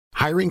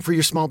Hiring for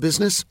your small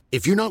business?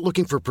 If you're not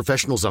looking for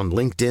professionals on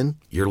LinkedIn,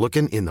 you're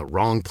looking in the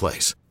wrong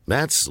place.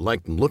 That's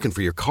like looking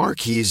for your car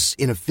keys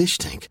in a fish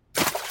tank.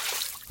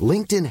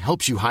 LinkedIn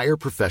helps you hire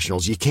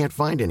professionals you can't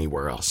find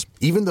anywhere else,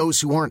 even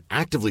those who aren't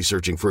actively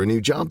searching for a new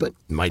job but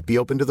might be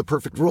open to the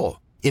perfect role.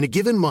 In a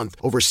given month,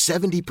 over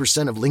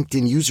 70% of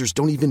LinkedIn users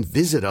don't even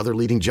visit other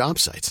leading job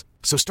sites.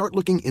 So start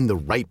looking in the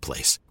right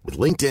place. With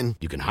LinkedIn,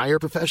 you can hire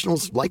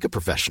professionals like a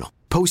professional.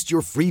 Post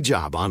your free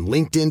job on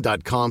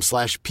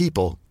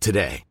linkedin.com/people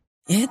today.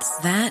 It's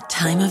that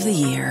time of the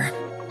year.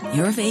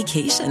 Your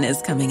vacation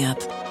is coming up.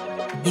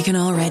 You can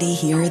already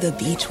hear the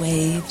beach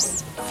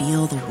waves,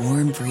 feel the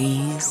warm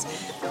breeze,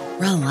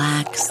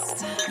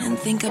 relax, and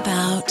think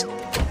about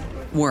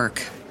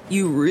work.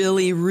 You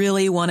really,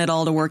 really want it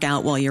all to work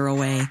out while you're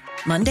away.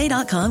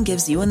 Monday.com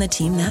gives you and the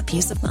team that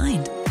peace of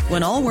mind.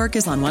 When all work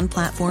is on one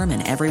platform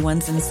and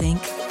everyone's in sync,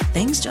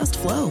 things just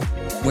flow.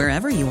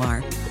 Wherever you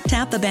are,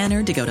 tap the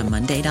banner to go to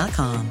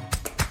Monday.com.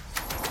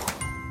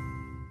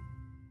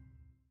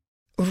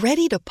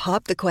 Ready to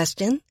pop the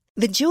question?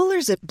 The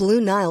jewelers at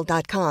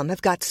BlueNile.com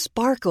have got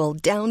sparkle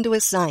down to a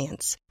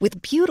science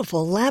with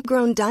beautiful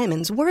lab-grown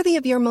diamonds worthy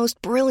of your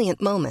most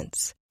brilliant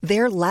moments.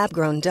 Their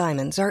lab-grown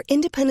diamonds are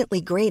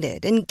independently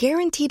graded and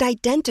guaranteed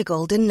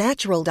identical to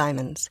natural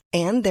diamonds,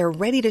 and they're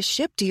ready to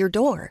ship to your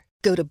door.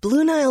 Go to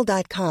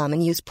BlueNile.com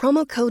and use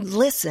promo code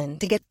LISTEN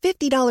to get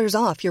 $50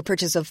 off your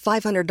purchase of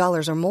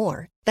 $500 or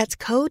more. That's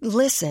code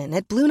LISTEN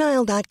at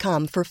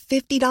BlueNile.com for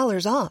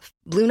 $50 off.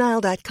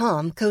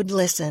 BlueNile.com, code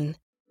LISTEN.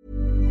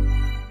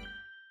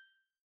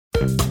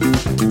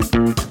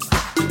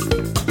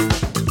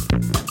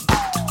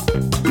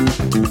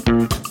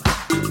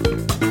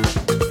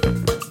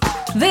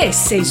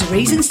 This is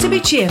Reasons to be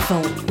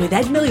Cheerful with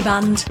Ed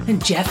Miliband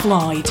and Jeff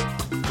Lloyd.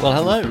 Well,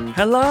 hello.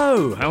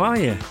 Hello, how are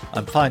you?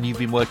 I'm fine. You've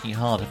been working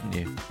hard, haven't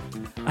you?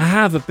 I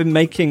have. I've been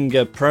making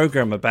a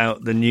programme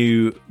about the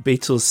new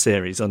Beatles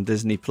series on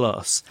Disney+.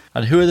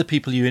 And who are the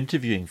people you're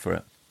interviewing for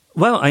it?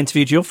 Well, I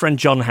interviewed your friend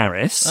John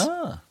Harris,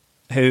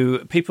 who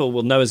people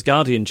will know as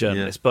Guardian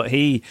journalist, but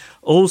he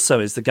also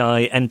is the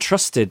guy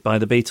entrusted by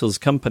the Beatles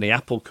company,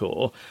 Apple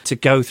Corps, to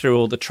go through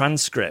all the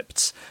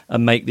transcripts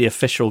and make the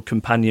official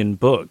companion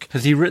book.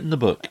 Has he written the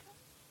book?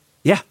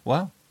 Yeah.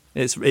 Wow.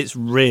 It's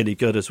really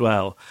good as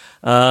well.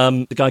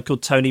 The guy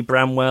called Tony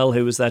Bramwell,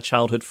 who was their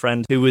childhood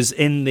friend, who was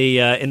in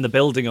the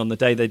building on the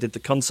day they did the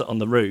concert on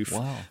the roof.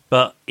 Wow.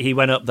 But he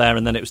went up there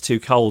and then it was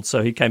too cold,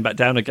 so he came back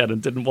down again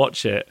and didn't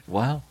watch it.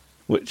 Wow.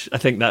 Which I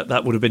think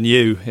that would have been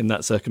you in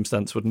that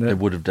circumstance, wouldn't it? It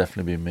would have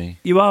definitely been me.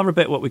 You are a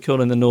bit what we call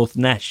in the North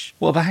Nesh.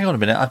 Well, but hang on a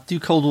minute. I do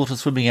cold water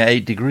swimming at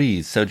 8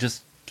 degrees, so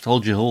just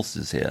hold your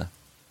horses here.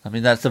 I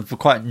mean, that's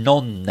quite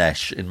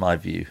non-Nesh in my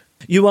view.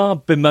 You are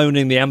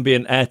bemoaning the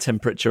ambient air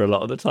temperature a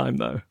lot of the time,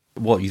 though.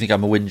 What, you think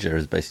I'm a whinger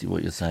is basically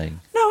what you're saying?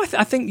 No,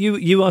 I think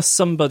you are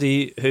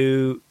somebody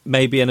who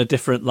maybe in a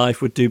different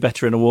life would do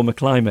better in a warmer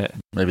climate.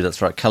 Maybe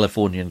that's right,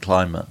 Californian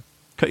climate.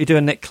 Could you do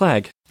a Nick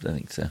Clegg? I don't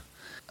think so.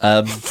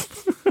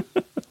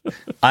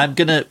 I'm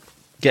going to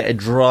get a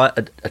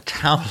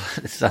towel.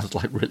 It sounds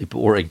like really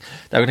boring.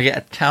 I'm going to get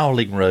a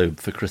toweling robe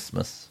for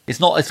Christmas. It's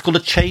called a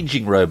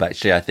changing robe,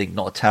 actually, I think,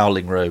 not a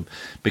toweling robe,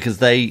 because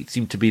they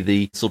seem to be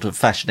the sort of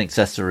fashion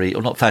accessory,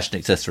 or not fashion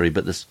accessory,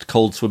 but the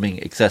cold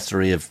swimming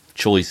accessory of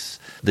choice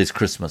this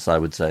Christmas, I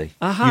would say.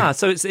 Aha,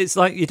 so it's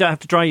like you don't have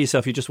to dry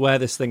yourself, you just wear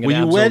this thing. And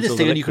you wear this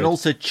thing and you can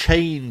also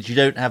change. You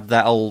don't have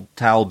that old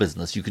towel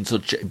business. You can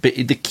sort of, but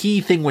the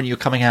key thing when you're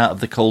coming out of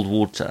the cold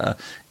water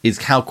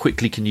is how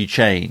quickly can you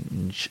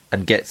change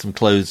and get some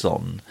clothes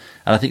on.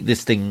 And I think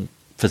this thing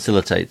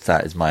facilitates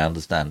that, is my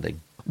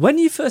understanding. When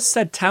you first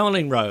said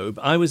toweling robe,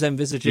 I was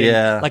envisaging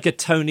like a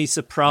Tony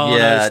Soprano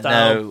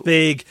style,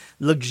 big,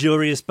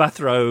 luxurious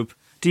bathrobe.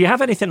 Do you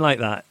have anything like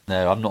that?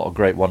 No, I'm not a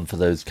great one for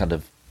those kind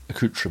of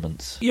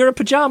accoutrements. You're a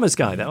pyjamas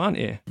guy, though, aren't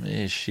you?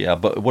 Ish, yeah.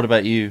 But what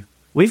about you?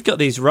 We've got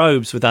these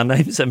robes with our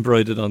names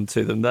embroidered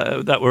onto them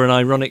that were an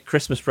ironic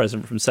Christmas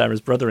present from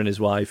Sarah's brother and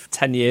his wife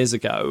 10 years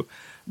ago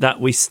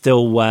that we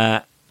still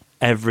wear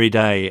every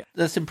day.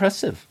 That's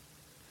impressive.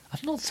 I'm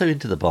not so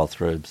into the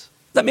bathrobes.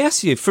 Let me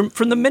ask you, from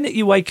the minute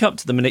you wake up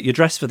to the minute you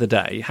dress for the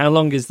day, how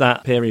long is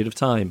that period of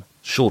time?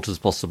 Short as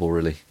possible,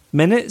 really.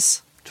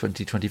 Minutes?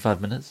 20,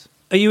 25 minutes.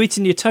 Are you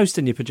eating your toast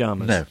in your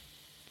pyjamas? No.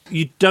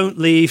 You don't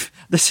leave...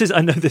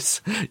 I know this...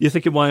 You're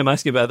thinking, why I'm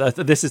asking about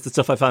that? This is the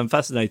stuff I find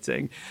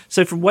fascinating.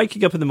 So from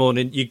waking up in the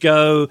morning, you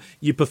go,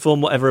 you perform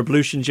whatever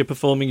ablutions you're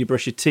performing, you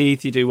brush your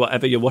teeth, you do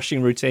whatever your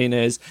washing routine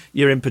is,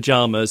 you're in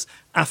pyjamas.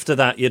 After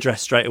that, you're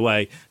dressed straight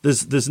away.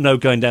 There's no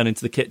going down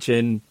into the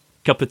kitchen,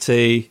 cup of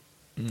tea...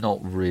 Not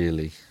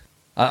really.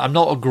 I'm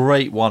not a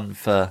great one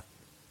for...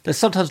 There's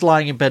sometimes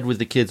lying in bed with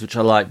the kids, which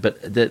I like, but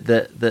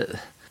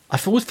I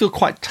always feel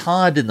quite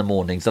tired in the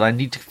mornings that I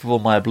need to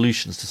perform my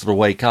ablutions to sort of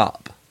wake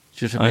up.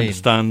 Do you know what I mean?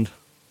 Understand.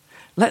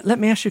 Let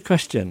me ask you a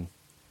question.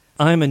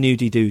 I'm a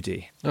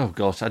nudie-doodie. Oh,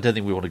 gosh, I don't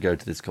think we want to go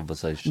to this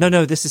conversation.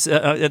 No, this is...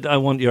 I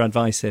want your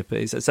advice here,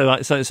 please. So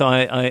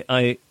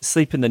I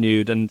sleep in the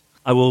nude and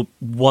I will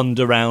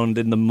wander around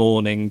in the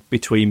morning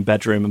between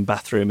bedroom and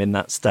bathroom in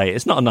that state.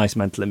 It's not a nice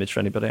mental image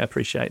for anybody, I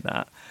appreciate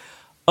that.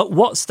 At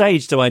what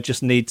stage do I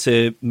just need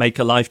to make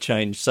a life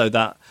change so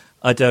that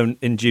I don't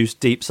induce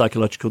deep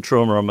psychological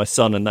trauma on my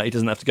son and that he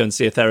doesn't have to go and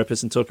see a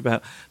therapist and talk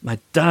about my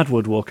dad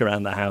would walk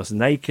around the house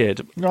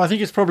naked? No, I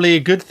think it's probably a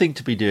good thing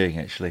to be doing,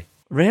 actually.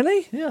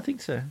 Really? Yeah, I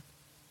think so.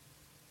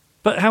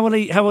 But how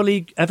will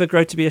he ever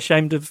grow to be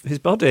ashamed of his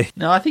body?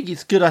 No, I think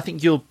it's good. I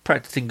think you're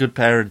practicing good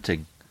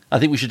parenting. I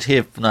think we should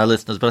hear from our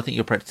listeners, but I think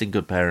you're practicing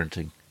good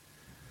parenting.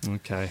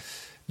 Okay.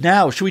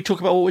 Now, should we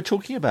talk about what we're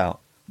talking about?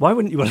 Why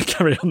wouldn't you want to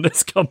carry on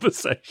this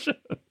conversation?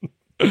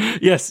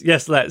 Yes,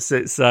 let's.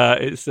 It's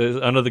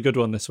another good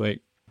one this week.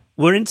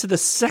 We're into the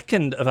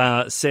second of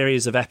our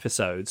series of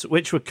episodes,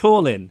 which we're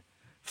calling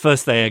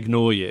First They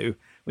Ignore You,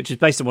 which is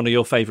based on one of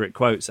your favourite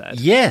quotes, Ed.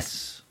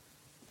 Yes.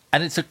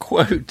 And it's a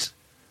quote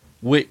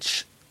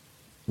which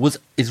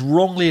is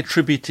wrongly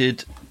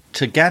attributed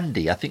to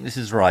Gandhi. I think this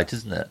is right,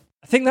 isn't it?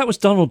 I think that was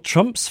Donald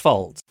Trump's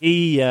fault.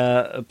 He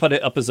put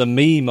it up as a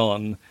meme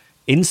on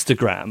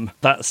Instagram.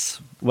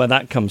 That's where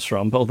that comes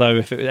from. Although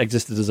if it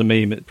existed as a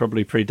meme, it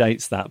probably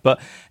predates that.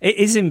 But it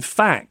is, in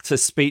fact, a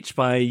speech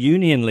by a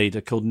union leader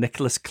called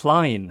Nicholas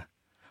Klein,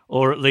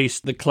 or at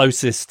least the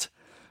closest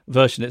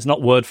version. It's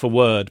not word for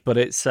word, but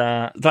it's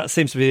that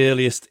seems to be the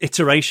earliest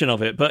iteration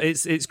of it. But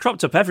it's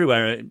cropped up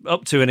everywhere,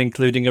 up to and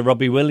including a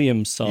Robbie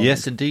Williams song.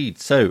 Yes, indeed.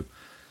 So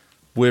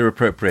we're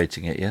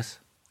appropriating it, yes?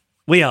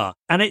 We are.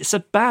 And it's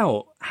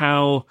about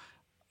how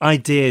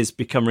ideas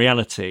become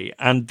reality.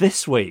 And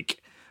this week,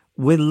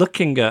 we're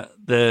looking at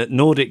the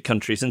Nordic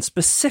countries and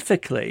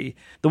specifically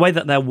the way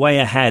that they're way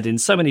ahead in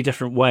so many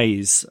different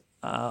ways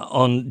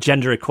on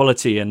gender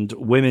equality and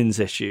women's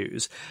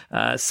issues.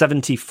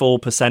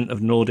 74%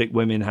 of Nordic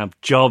women have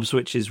jobs,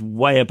 which is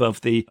way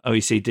above the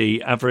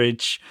OECD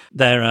average.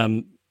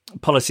 Their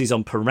policies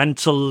on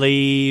parental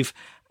leave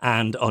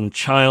and on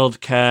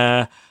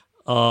childcare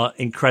are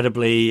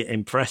incredibly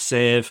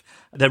impressive.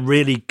 They're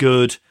really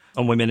good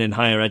on women in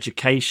higher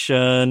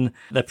education.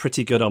 They're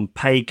pretty good on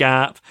pay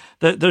gap.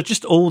 There are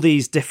just all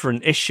these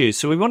different issues.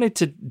 So we wanted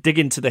to dig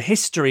into the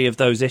history of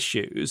those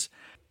issues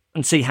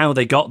and see how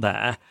they got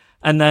there,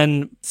 and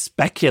then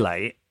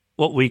speculate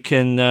what we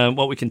can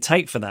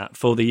take for that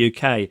for the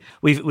UK.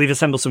 We've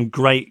assembled some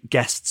great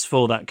guests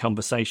for that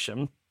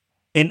conversation.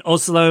 In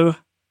Oslo,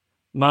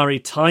 Mari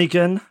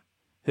Teigen,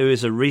 who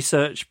is a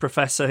research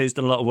professor who's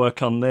done a lot of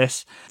work on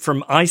this.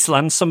 From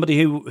Iceland,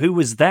 somebody who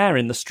was there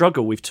in the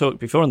struggle. We've talked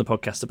before on the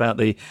podcast about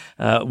the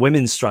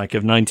women's strike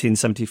of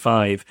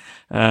 1975,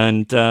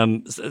 and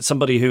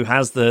somebody who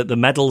has the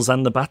medals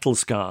and the battle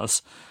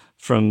scars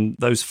from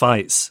those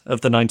fights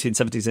of the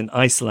 1970s in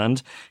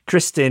Iceland.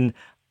 Kristin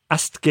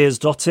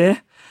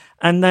Astgeirsdottir.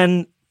 And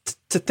then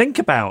to think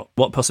about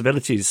what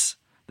possibilities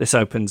this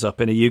opens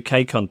up in a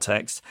UK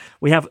context,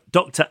 we have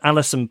Dr.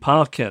 Alison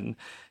Parkin,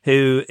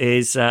 who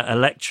is a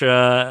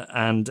lecturer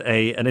and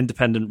an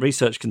independent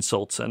research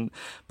consultant,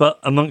 but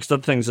amongst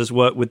other things has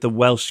worked with the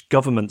Welsh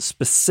government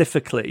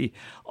specifically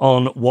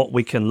on what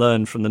we can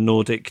learn from the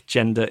Nordic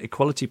gender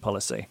equality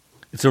policy.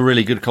 It's a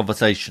really good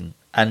conversation.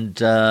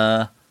 And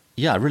I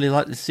really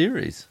like this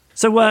series.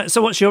 So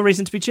what's your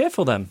reason to be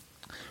cheerful then?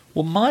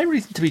 Well, my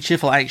reason to be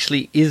cheerful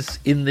actually is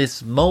in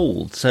this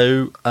mould.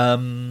 So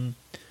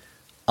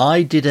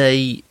I did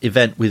a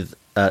event with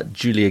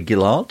Julia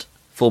Gillard,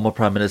 former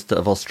Prime Minister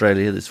of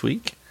Australia, this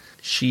week.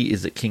 She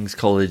is at King's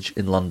College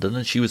in London,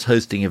 and she was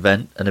hosting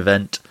an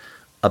event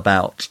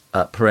about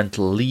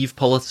parental leave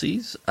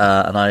policies.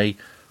 And I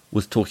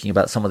was talking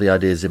about some of the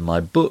ideas in my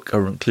book,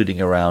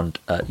 including around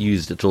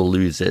use it or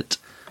lose it,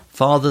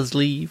 father's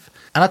leave.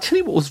 And I'll tell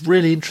you what was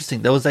really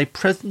interesting. There was a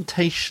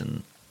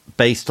presentation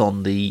based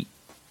on the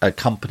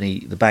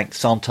company, the bank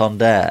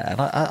Santander, and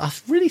I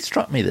really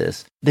struck me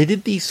this. They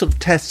did these sort of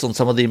tests on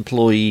some of the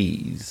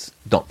employees.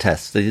 Not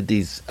tests, they did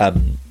these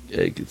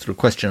sort of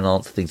question and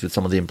answer things with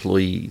some of the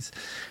employees.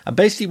 And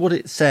basically what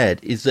it said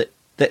is that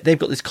they've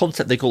got this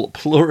concept they call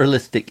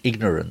pluralistic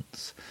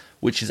ignorance,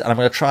 which is, and I'm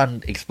going to try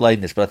and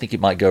explain this, but I think it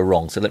might go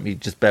wrong, so let me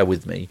just bear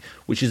with me,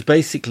 which is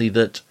basically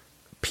that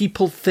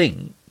people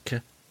think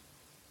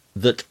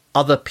that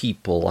other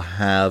people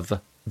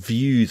have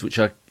views which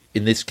are,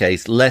 in this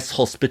case, less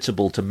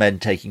hospitable to men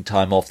taking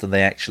time off than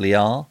they actually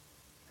are.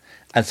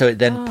 And so it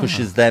then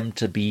pushes them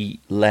to be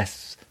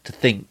less, to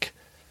think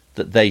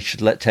that they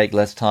should take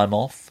less time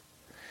off.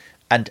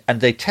 And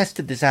they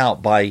tested this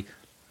out by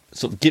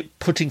sort of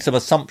putting some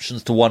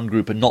assumptions to one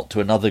group and not to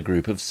another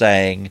group, of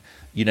saying,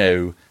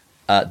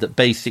 that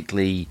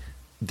basically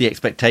the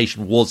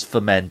expectation was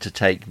for men to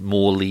take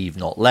more leave,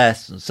 not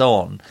less, and so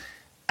on.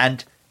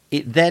 And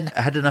it then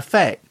had an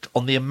effect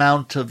on the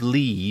amount of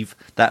leave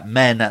that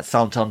men at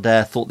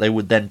Santander thought they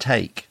would then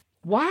take.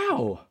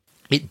 Wow.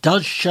 It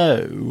does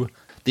show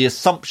the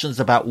assumptions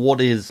about what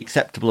is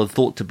acceptable and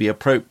thought to be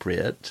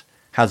appropriate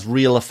has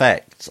real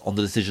effects on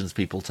the decisions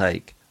people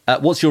take.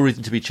 What's your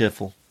reason to be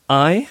cheerful?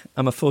 I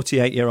am a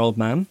 48-year-old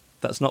man.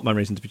 That's not my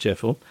reason to be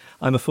cheerful.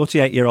 I'm a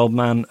 48-year-old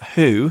man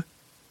who,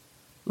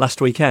 last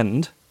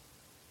weekend,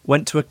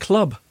 went to a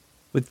club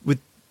with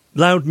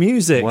loud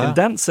music and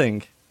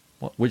dancing.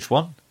 Which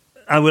one?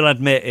 I will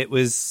admit it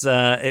was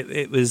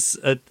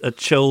a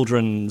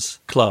children's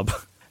club.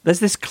 There's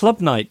this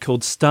club night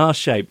called Star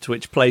Shaped,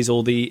 which plays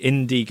all the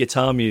indie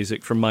guitar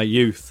music from my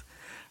youth.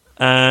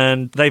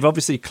 And they've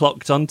obviously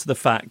clocked onto the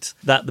fact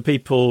that the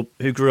people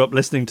who grew up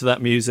listening to that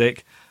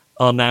music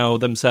are now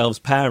themselves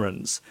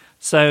parents.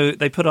 So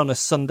they put on a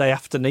Sunday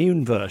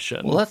afternoon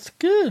version. Well, that's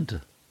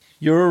good.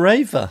 You're a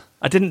raver.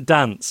 I didn't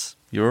dance.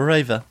 You're a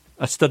raver.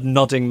 I stood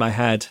nodding my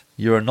head.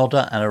 You're a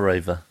nodder and a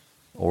raver.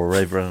 Or a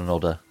raver and a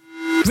nodder.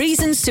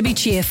 Reasons to be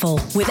cheerful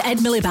with Ed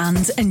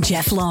Miliband and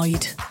Jeff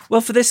Lloyd.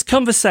 Well, for this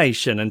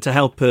conversation and to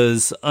help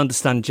us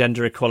understand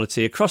gender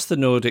equality across the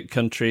Nordic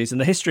countries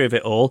and the history of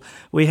it all,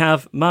 we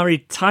have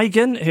Mari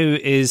Teigen, who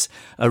is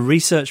a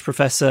research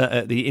professor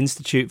at the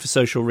Institute for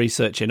Social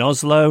Research in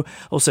Oslo,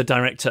 also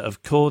director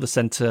of CORE, the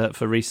Centre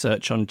for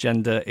Research on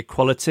Gender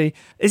Equality.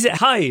 Is it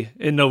hi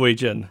in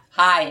Norwegian?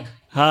 Hi.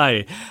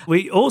 Hi.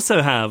 We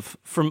also have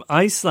from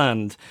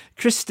Iceland,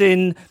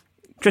 Kristin.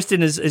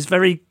 Kristin is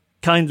very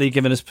kindly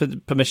given us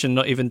permission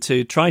not even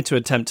to try to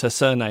attempt her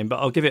surname, but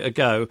I'll give it a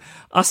go.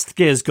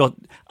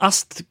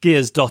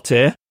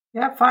 Astgeirsdottir.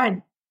 Yeah,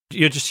 fine.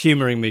 You're just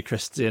humouring me,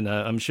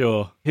 Christina, I'm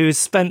sure. Who has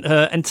spent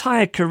her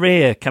entire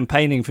career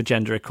campaigning for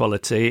gender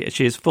equality.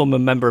 She is a former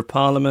Member of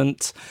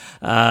Parliament,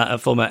 a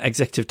former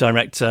Executive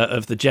Director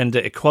of the Gender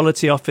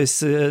Equality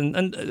Office,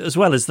 and as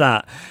well as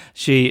that,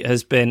 she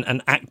has been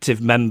an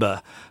active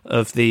member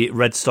of the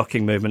Red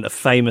Stocking movement, a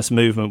famous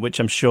movement, which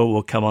I'm sure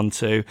we'll come on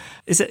to.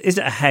 Is it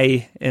a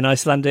hey in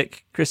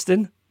Icelandic,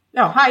 Kristin?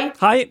 No, hi.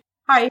 Hi.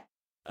 Hi.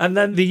 And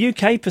then the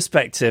UK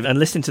perspective, and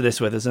listen to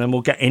this with us, and then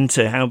we'll get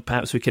into how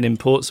perhaps we can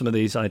import some of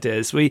these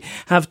ideas. We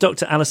have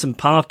Dr. Alison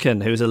Parkin,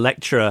 who is a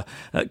lecturer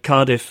at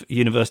Cardiff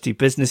University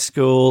Business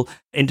School,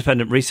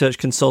 independent research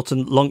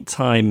consultant,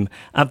 long-time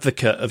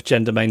advocate of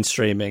gender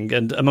mainstreaming,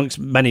 and amongst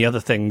many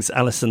other things,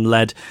 Alison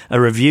led a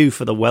review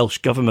for the Welsh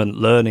Government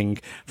learning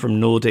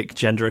from Nordic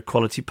gender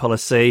equality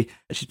policy.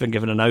 She's been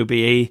given an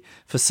OBE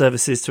for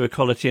services to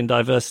equality and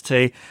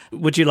diversity.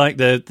 Would you like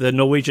the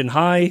Norwegian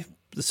hi,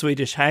 the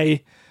Swedish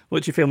hey?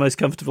 What do you feel most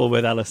comfortable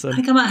with, Alison? I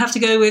think I might have to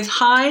go with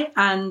hi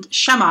and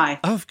shamai.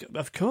 Oh,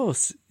 of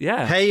course,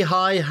 yeah. Hey,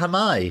 hi,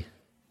 hamai.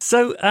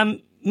 So,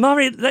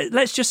 Mari,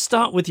 let's just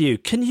start with you.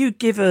 Can you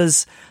give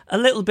us a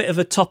little bit of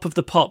a top of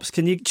the pops?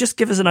 Can you just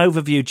give us an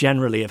overview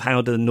generally of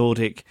how the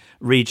Nordic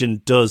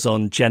region does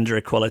on gender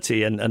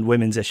equality and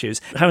women's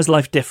issues? How is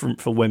life different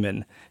for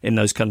women in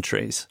those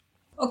countries?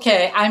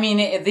 Okay, I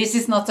mean, this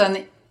is not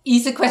an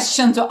easy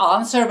question to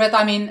answer, but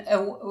I mean,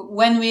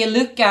 when we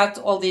look at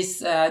all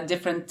these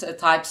different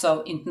types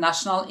of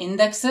international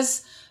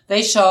indexes,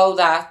 they show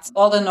that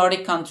all the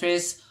Nordic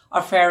countries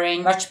are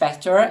faring much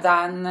better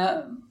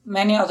than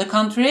many other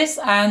countries,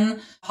 and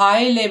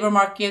high labor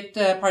market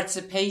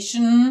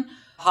participation,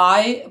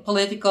 high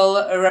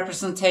political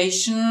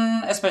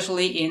representation,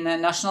 especially in the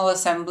National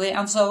Assembly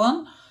and so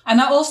on.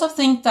 And I also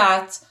think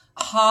that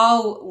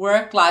how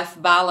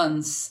work-life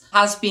balance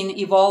has been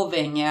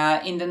evolving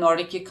in the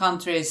Nordic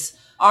countries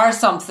are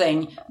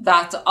something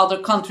that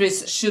other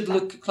countries should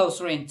look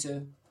closer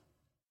into.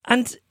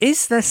 And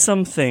is there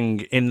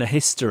something in the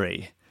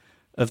history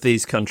of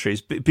these countries,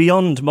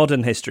 beyond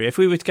modern history, if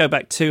we were to go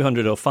back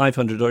 200 or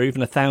 500 or even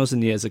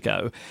 1,000 years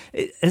ago,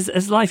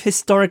 has life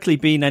historically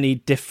been any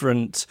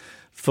different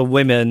for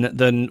women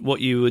than what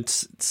you would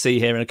see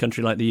here in a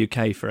country like the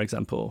UK, for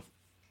example?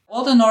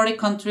 All the Nordic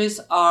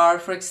countries are,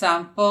 for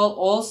example,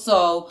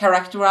 also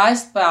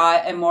characterized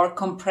by a more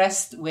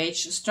compressed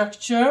wage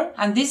structure.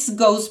 And this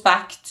goes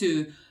back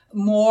to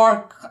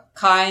more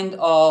kind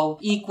of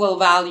equal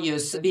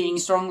values being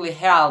strongly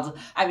held.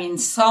 I mean,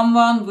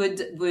 someone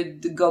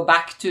would go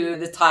back to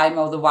the time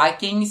of the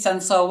Vikings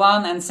and so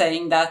on and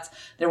saying that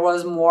there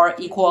was more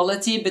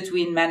equality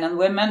between men and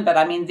women. But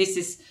I mean, this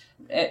is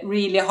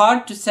really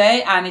hard to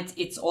say, and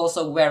it's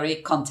also very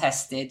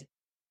contested.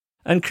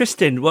 And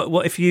Kristin,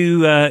 what if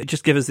you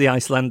just give us the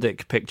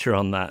Icelandic picture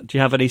on that? Do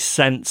you have any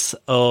sense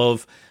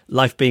of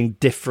life being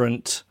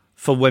different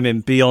for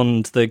women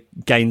beyond the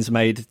gains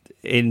made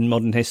in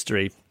modern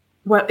history?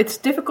 Well, it's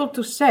difficult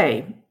to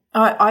say.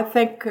 I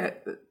think,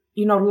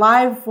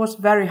 life was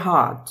very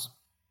hard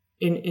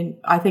in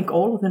I think,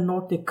 all of the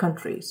Nordic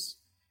countries.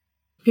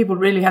 People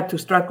really had to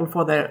struggle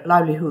for their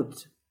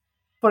livelihood.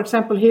 For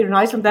example, here in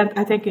Iceland, and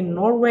I think in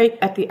Norway,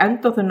 at the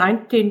end of the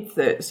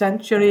 19th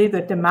century, the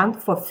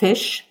demand for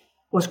fish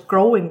was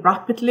growing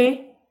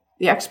rapidly.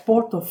 The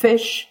export of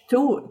fish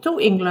to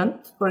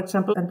England, for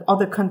example, and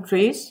other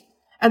countries.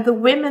 And the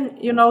women,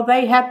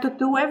 they had to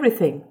do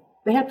everything.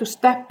 They had to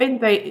step in.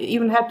 They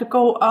even had to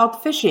go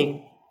out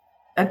fishing.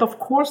 And of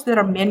course, there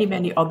are many,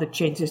 many other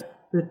changes.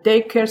 The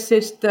daycare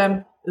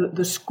system,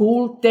 the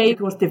school day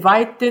was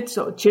divided,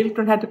 so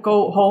children had to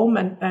go home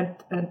and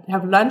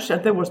have lunch,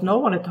 and there was no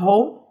one at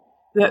home.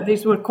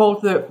 These were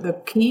called the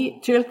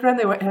key children.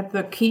 They had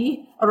the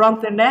key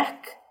around their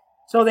neck,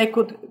 so they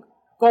could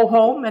go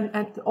home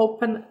and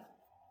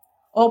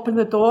open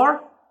the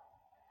door.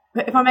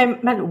 If I may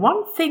mention,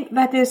 one thing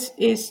that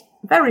is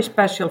very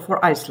special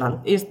for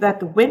Iceland is that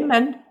the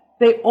women,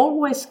 they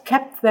always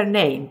kept their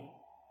name.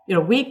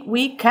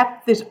 We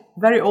kept this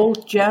very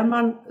old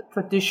German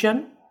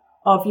tradition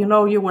of,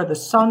 you were the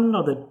son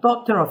or the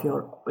daughter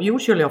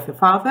usually of your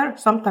father,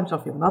 sometimes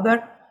of your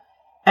mother,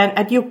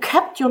 and you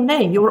kept your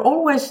name. You were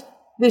always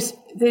this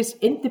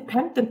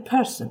independent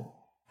person.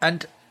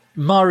 And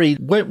Mari,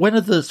 when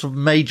are the sort of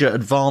major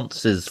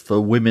advances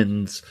for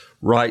women's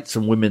rights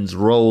and women's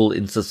role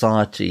in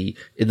society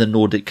in the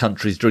Nordic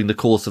countries during the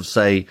course of,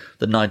 say,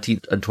 the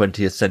 19th and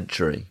 20th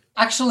century?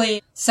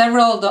 Actually,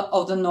 several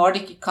of the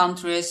Nordic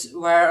countries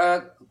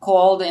were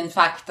called, in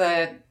fact,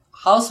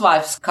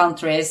 housewives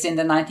countries in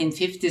the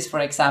 1950s, for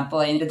example,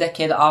 in the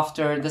decade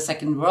after the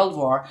Second World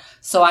War.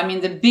 So, I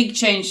mean, the big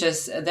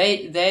changes,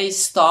 they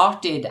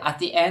started at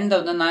the end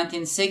of the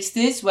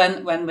 1960s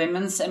when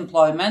women's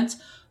employment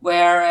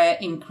were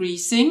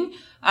increasing.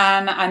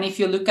 And if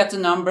you look at the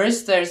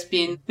numbers, there's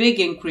been big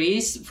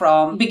increase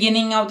from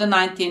beginning of the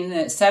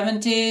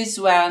 1970s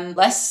when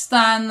less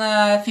than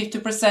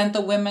 50%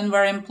 of women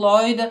were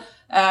employed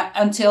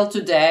until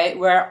today,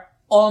 where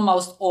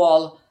almost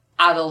all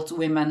adult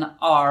women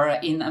are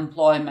in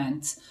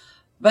employment.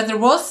 But there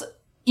was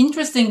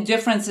interesting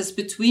differences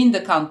between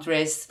the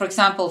countries. For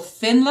example,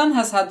 Finland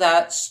has had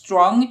a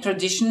strong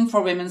tradition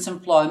for women's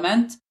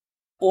employment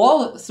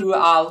all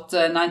throughout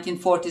the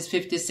 1940s,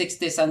 50s,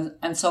 60s,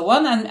 and so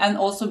on, and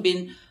also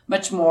been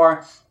much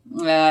more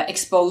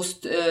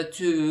exposed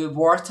to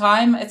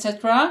wartime,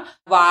 etc.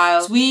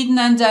 While Sweden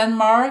and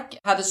Denmark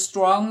had a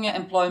strong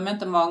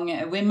employment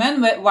among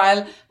women,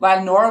 while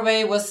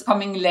Norway was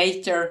coming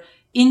later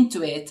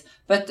into it.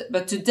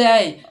 But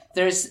today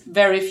there's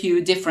very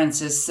few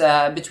differences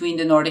between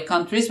the Nordic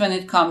countries when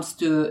it comes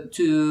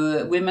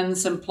to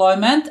women's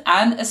employment,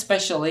 and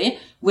especially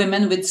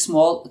women with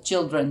small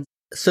children.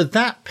 So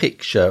that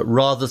picture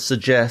rather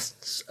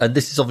suggests, and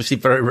this is obviously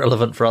very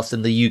relevant for us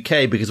in the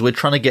UK because we're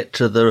trying to get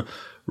to the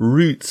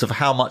roots of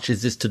how much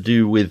is this to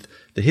do with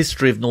the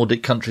history of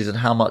Nordic countries and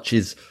how much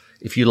is,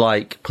 if you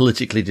like,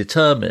 politically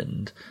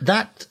determined.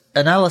 That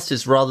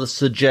analysis rather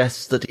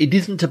suggests that it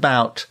isn't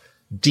about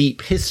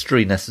deep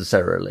history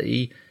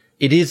necessarily.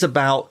 It is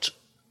about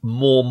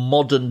more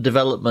modern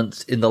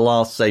developments in the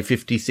last, say,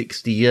 50,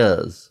 60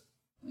 years.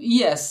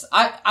 Yes,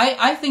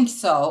 I think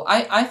so.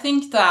 I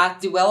think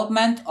that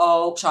development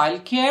of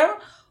childcare,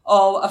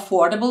 of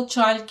affordable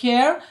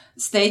childcare,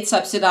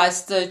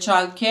 state-subsidized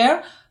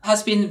childcare,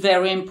 has been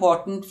very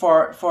important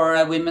for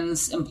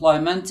women's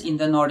employment in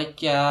the Nordic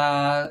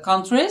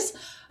countries.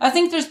 I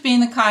think there's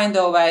been a kind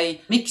of a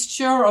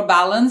mixture or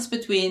balance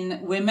between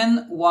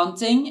women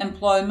wanting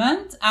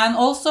employment and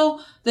also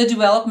the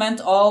development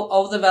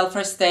of the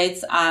welfare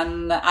states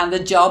and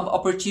the job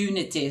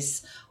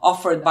opportunities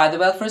offered by the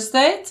welfare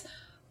state,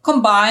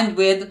 combined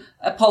with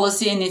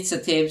policy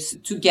initiatives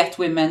to get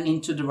women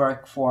into the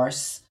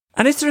workforce.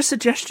 And is there a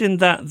suggestion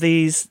that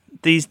these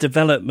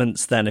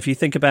developments then, if you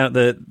think about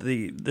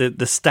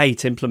the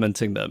state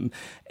implementing them,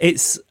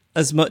 it's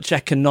as much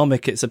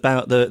economic, it's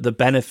about the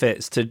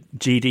benefits to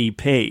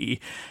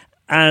GDP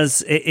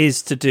as it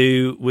is to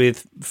do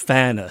with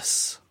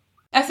fairness?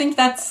 I think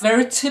that's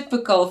very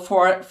typical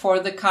for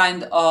the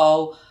kind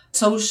of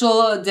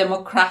social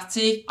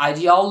democratic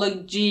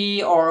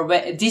ideology or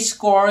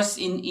discourse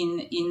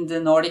in the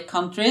Nordic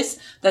countries,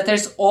 that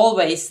there's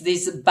always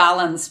this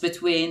balance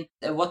between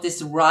what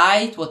is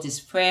right, what is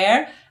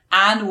fair,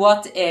 and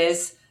what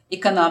is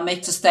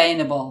economic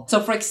sustainable.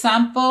 So, for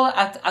example,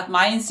 at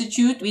my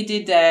institute, we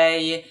did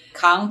a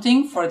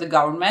counting for the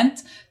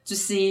government to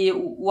see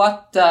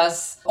what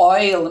does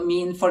oil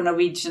mean for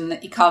Norwegian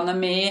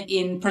economy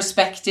in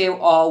perspective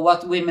of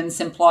what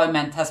women's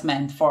employment has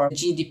meant for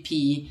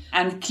GDP.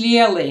 And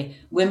clearly,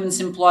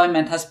 women's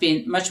employment has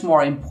been much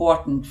more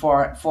important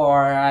for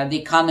the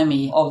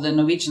economy of the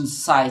Norwegian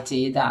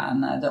society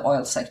than the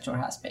oil sector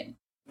has been.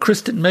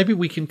 Kristin, maybe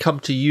we can come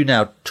to you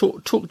now.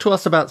 Talk to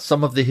us about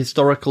some of the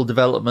historical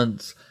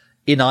developments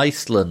in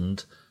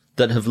Iceland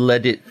that have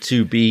led it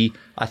to be,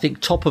 I think,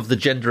 top of the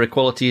Gender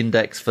Equality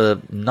Index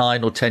for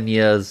 9 or 10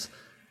 years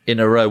in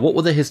a row. What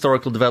were the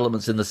historical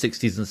developments in the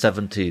 60s and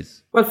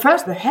 70s? Well,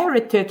 first, the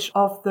heritage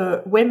of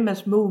the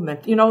women's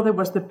movement. There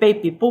was the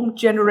baby boom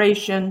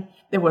generation.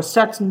 There was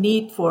such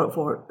need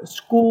for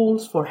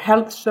schools, for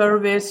health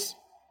service,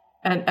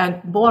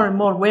 and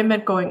more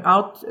women going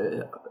out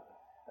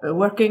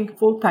working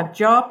full-time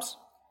jobs.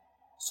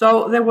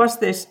 So there was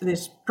this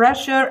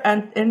pressure,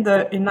 and in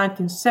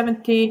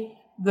 1970,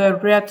 the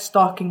Red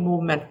Stocking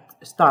movement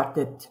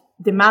started,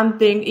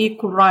 demanding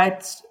equal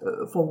rights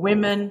for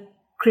women,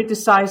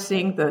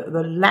 criticizing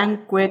the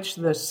language,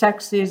 the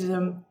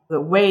sexism,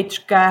 the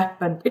wage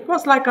gap, and it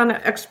was like an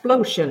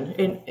explosion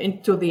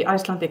into the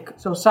Icelandic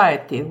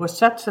society. It was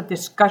such a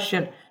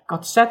discussion,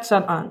 got such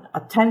an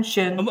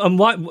attention. And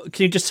why?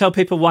 Can you just tell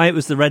people why it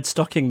was the Red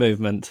Stocking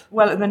movement?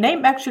 Well, the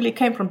name actually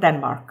came from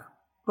Denmark.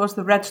 It was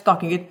the Red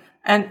Stocking.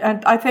 And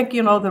I think,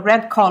 the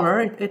red color,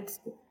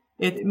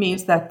 it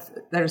means that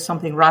there is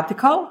something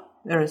radical.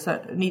 There is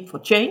a need for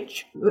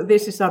change.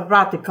 This is a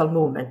radical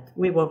movement.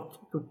 We want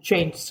to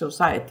change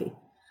society.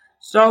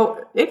 So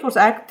it was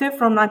active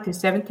from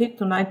 1970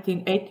 to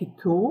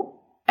 1982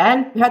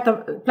 and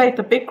played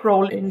a big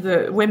role in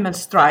the women's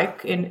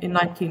strike in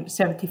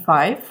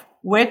 1975.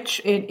 which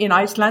in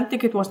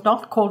Icelandic it was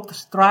not called a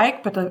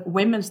strike, but a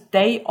women's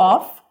day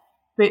off.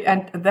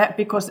 And that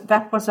because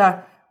that was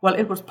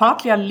it was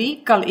partly a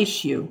legal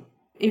issue.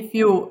 If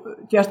you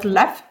just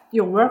left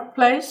your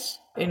workplace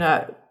in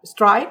a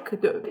strike,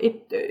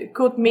 it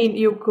could mean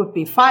you could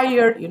be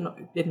fired,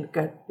 didn't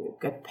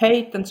get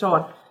paid and so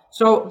on.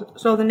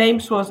 So the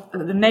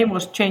name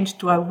was changed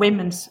to a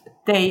Women's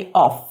Day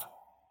Off.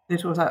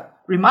 This was a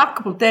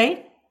remarkable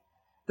day.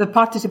 The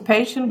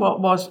participation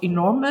was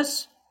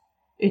enormous.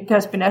 It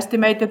has been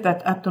estimated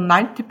that up to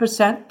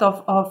 90%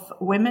 of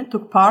women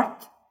took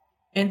part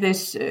in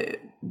this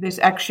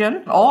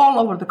action all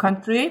over the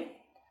country.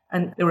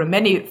 And there were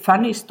many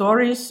funny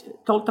stories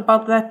told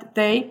about that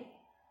day.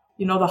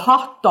 The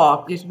hot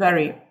dog is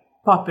very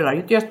popular.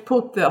 You just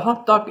put the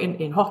hot dog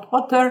in hot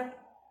water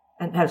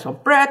and have some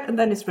bread, and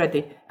then it's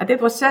ready. And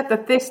it was said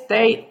that this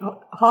day,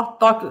 hot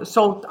dog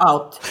sold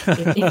out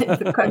in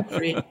the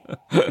country.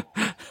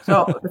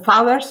 So the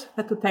fathers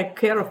had to take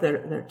care of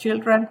their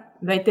children.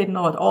 They didn't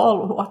know at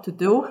all what to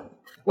do.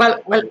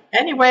 Well.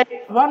 Anyway,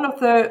 one of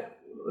the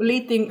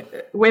leading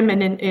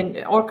women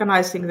in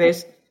organizing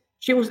this,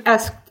 she was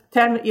asked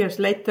 10 years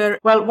later,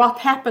 well, what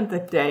happened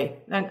that day?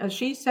 And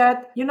she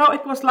said,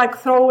 it was like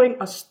throwing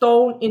a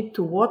stone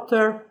into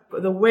water.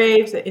 The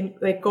waves,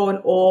 they go in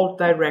all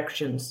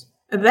directions.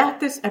 And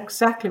that is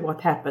exactly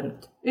what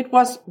happened. It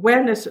was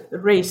awareness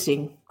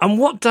raising. And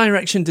what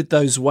direction did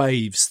those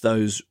waves,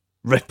 those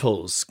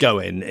ripples go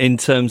in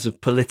terms of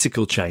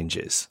political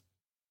changes?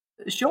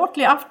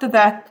 Shortly after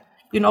that,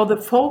 the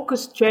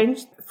focus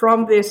changed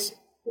from this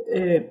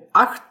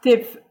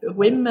active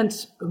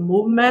women's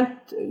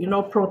movement,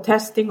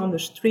 protesting on the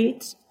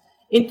streets,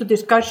 into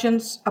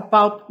discussions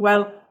about,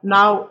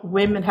 now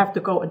women have to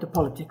go into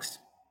politics.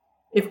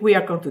 If we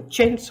are going to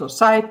change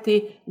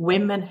society,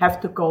 women have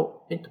to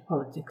go into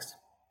politics.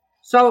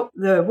 So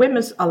the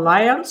Women's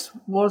Alliance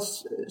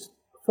was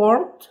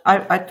formed.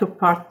 I took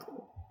part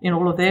in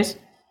all of this.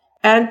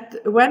 And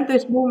when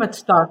this movement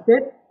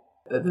started,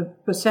 the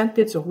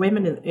percentage of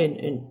women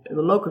in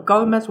the local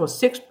governments was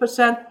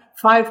 6%,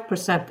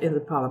 5% in the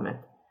parliament.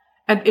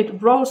 And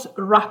it rose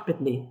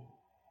rapidly.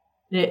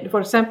 For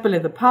example,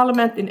 in the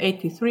parliament in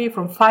 1983,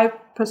 from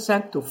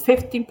 5% to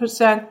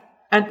 15%.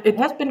 And it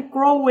has been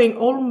growing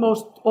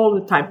almost all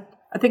the time.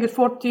 I think it's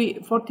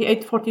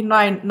 48,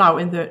 49 now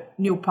in the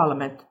new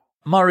parliament.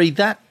 Mari,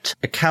 that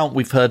account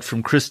we've heard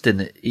from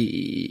Kristin,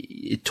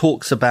 it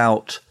talks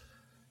about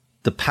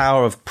the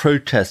power of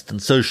protest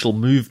and social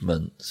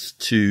movements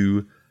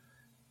to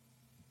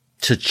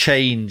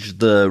change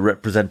the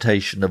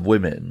representation of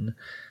women.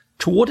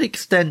 To what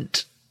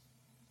extent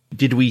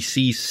did we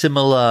see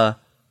similar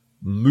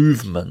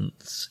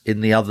movements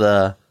in the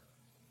other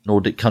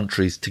Nordic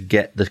countries to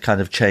get the kind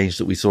of change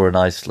that we saw in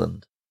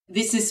Iceland?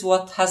 This is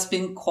what has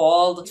been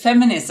called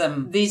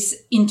feminism,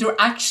 this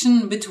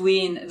interaction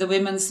between the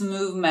women's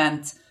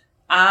movement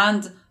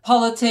and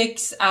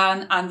politics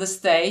and the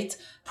state,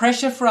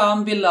 pressure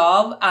from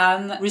below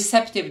and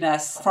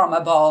receptiveness from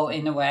above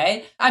in a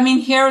way.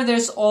 Here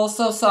there's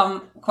also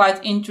some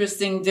quite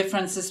interesting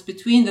differences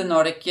between the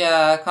Nordic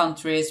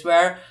countries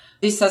where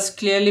this has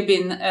clearly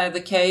been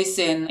the case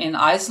in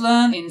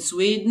Iceland, in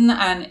Sweden,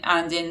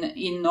 and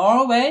in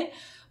Norway,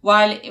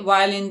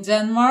 while in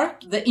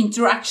Denmark the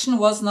interaction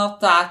was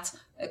not that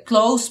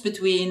close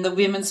between the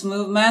women's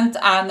movement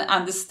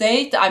and the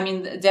state.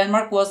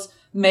 Denmark was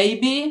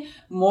maybe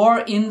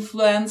more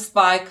influenced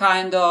by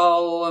kind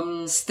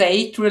of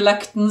state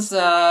reluctance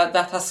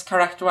that has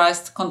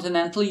characterized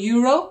continental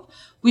Europe,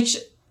 which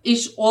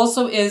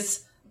also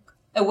is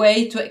a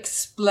way to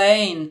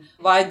explain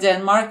why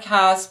Denmark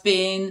has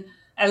been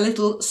a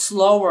little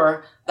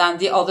slower than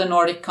the other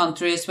Nordic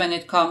countries when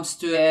it comes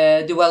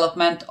to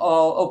development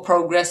or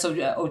progress of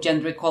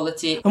gender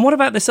equality. And what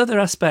about this other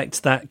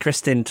aspect that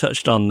Kristin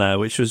touched on there,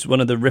 which was one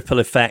of the ripple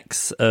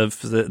effects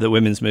of the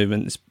women's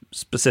movement,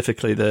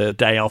 specifically the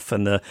day off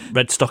and the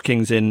red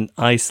stockings in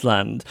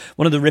Iceland?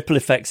 One of the ripple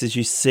effects is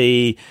you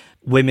see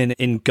women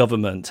in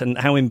government, and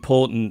how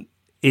important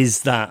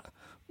is that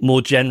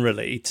more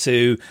generally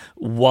to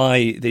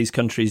why these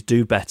countries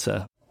do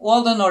better?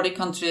 All the Nordic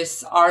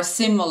countries are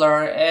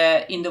similar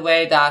in the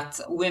way that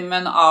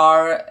women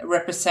are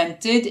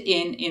represented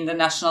in the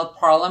national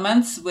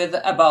parliaments with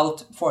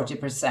about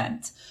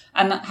 40%,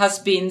 and has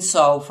been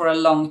so for a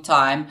long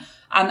time.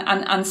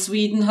 And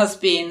Sweden has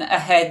been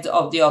ahead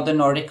of the other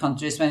Nordic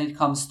countries when it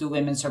comes to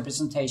women's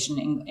representation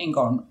in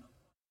government.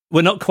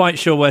 We're not quite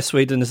sure where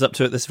Sweden is up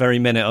to at this very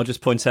minute. I'll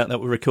just point out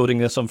that we're recording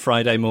this on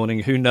Friday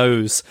morning. Who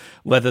knows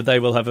whether they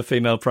will have a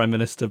female prime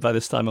minister by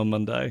this time on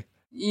Monday?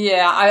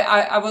 Yeah,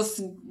 I was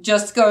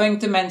just going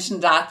to mention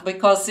that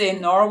because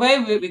in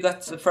Norway we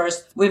got the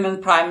first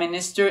women prime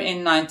minister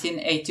in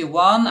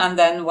 1981, and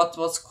then what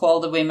was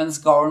called the women's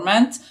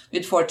government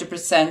with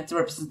 40%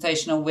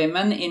 representation of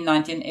women in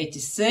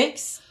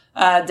 1986.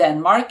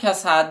 Denmark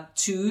has had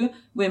 2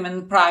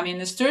 women prime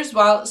ministers,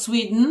 while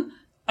Sweden,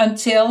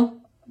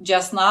 until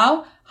just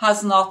now,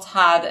 has not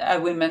had a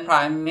women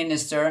prime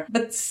minister.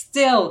 But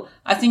still,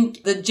 I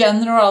think the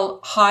general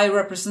high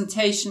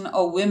representation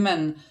of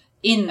women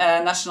in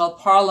national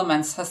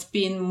parliaments has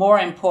been more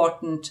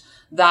important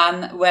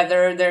than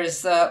whether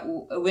there's a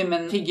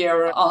women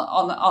figure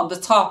on the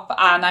top.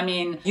 And I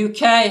mean,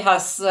 UK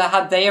has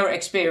had their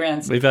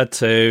experience. We've had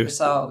two.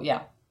 So,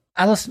 yeah.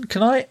 Alison,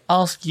 can I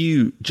ask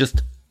you,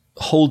 just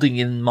holding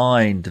in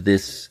mind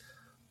this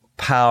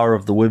power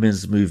of the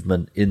women's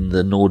movement in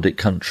the Nordic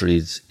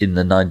countries in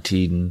the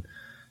 1960s,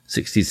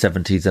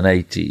 70s and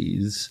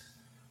 80s,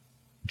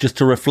 just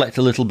to reflect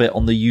a little bit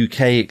on the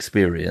UK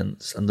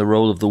experience and the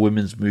role of the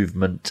women's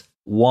movement,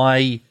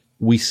 why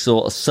we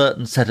saw a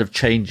certain set of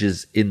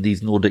changes in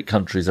these Nordic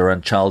countries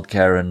around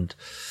childcare and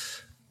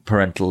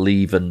parental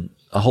leave and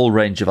a whole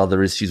range of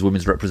other issues,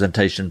 women's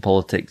representation in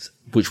politics,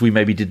 which we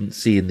maybe didn't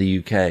see in the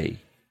UK.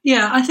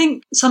 Yeah, I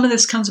think some of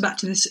this comes back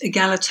to this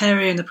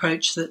egalitarian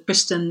approach that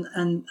Kristen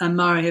and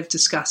Mari have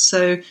discussed.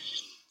 So,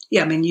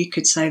 yeah, I mean, you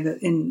could say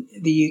that in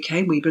the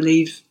UK we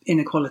believe in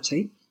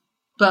equality,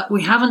 but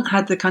we haven't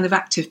had the kind of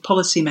active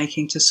policy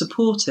making to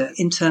support it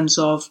in terms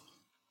of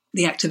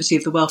the activity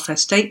of the welfare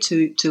state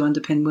to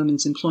underpin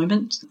women's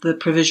employment, the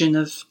provision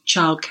of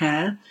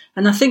childcare.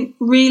 And I think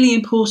really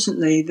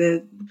importantly,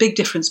 the big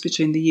difference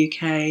between the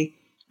UK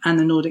and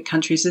the Nordic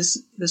countries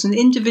is there's an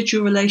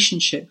individual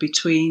relationship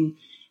between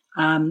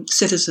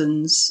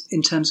citizens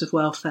in terms of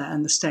welfare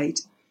and the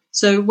state.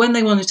 So when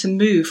they wanted to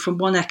move from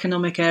one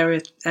economic era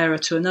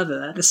to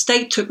another, the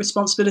state took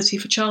responsibility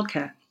for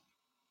childcare.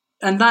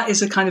 And that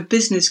is a kind of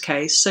business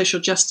case, social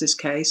justice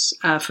case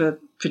for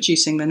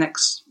producing the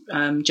next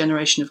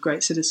generation of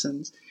great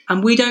citizens.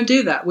 And we don't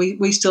do that.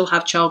 We still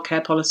have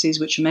childcare policies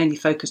which are mainly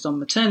focused on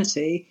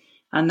maternity.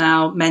 And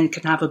now men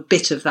can have a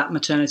bit of that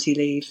maternity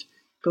leave.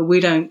 But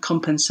we don't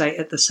compensate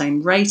at the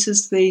same rate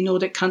as the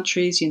Nordic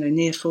countries,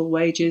 near full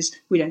wages.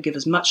 We don't give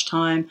as much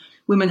time.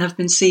 Women have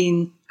been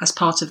seen as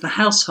part of the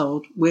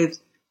household with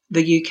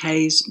the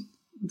UK's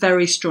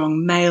very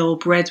strong male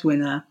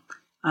breadwinner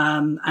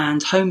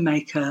and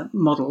homemaker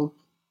model,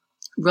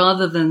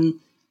 rather than,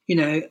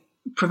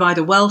 provide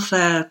a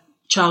welfare,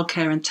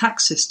 childcare and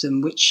tax system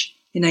which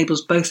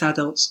enables both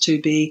adults to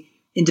be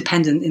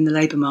independent in the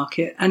labour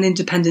market and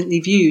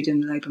independently viewed in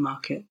the labour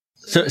market.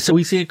 So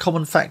we see a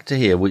common factor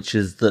here, which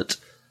is that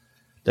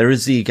there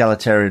is the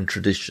egalitarian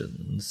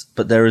traditions,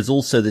 but there is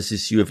also this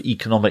issue of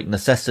economic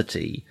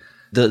necessity.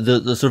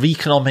 The sort of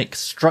economic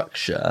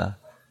structure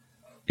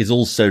is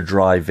also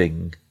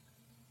driving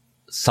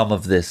some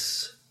of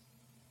this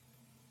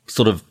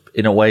sort of,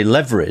 in a way,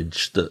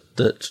 leverage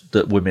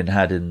that women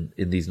had in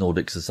these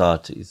Nordic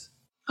societies.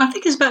 I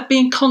think it's about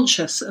being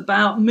conscious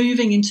about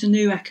moving into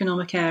new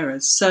economic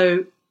eras.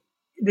 So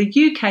the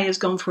UK has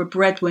gone for a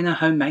breadwinner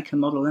homemaker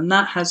model, and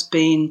that has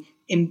been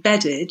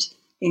embedded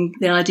in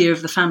the idea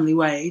of the family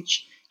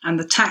wage and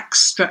the tax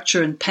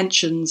structure and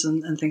pensions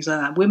and things like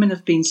that. Women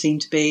have been seen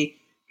to be,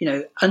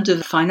 under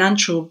the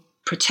financial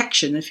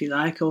protection, if you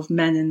like, of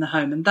men in the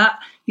home. And that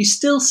you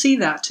still see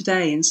that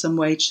today in some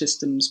wage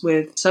systems,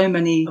 with so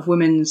many of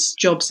women's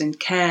jobs in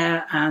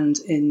care and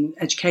in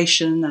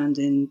education and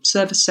in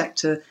service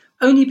sector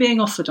only being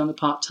offered on a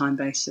part-time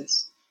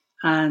basis.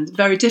 And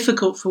very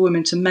difficult for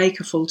women to make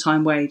a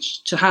full-time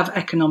wage, to have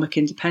economic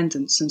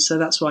independence. And so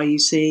that's why you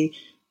see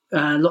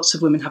lots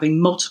of women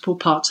having multiple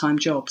part-time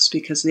jobs,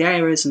 because the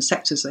areas and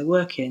sectors they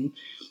work in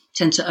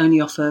tend to only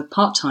offer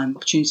part-time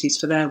opportunities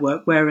for their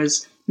work,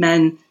 whereas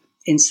men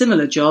in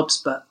similar jobs,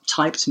 but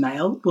typed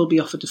male, will be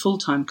offered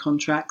full-time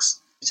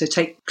contracts. So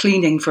take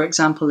cleaning, for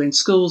example, in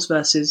schools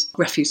versus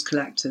refuse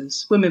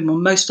collectors. Women will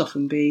most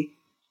often be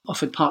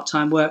offered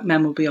part-time work,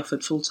 men will be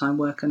offered full-time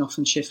work and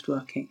often shift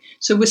working.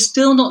 So we're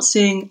still not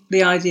seeing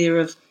the idea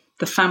of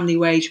the family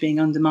wage being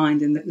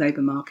undermined in the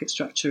labour market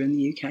structure in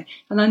the UK.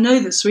 And I know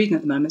that Sweden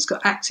at the moment has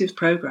got active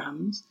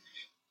programmes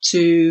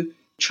to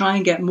try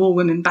and get more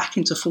women back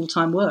into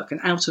full-time work and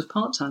out of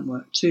part-time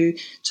work to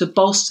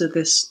bolster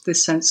this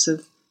sense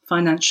of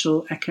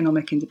financial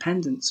economic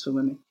independence for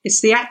women.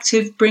 It's the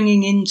active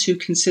bringing into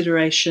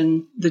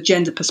consideration the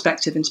gender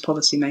perspective into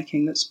policy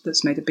making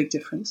that's made a big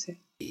difference here.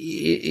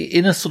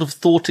 In a sort of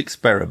thought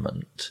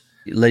experiment,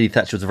 Lady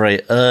Thatcher was a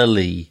very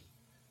early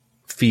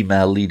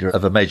female leader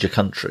of a major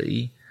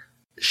country.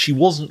 She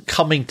wasn't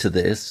coming to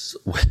this,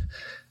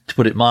 to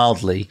put it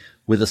mildly,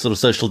 with a sort of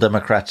social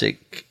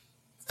democratic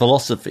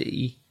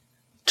philosophy.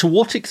 To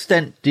what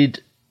extent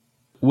did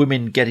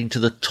women getting to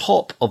the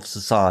top of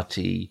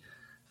society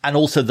and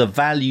also the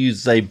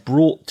values they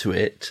brought to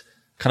it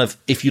kind of,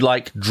 if you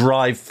like,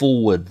 drive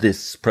forward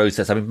this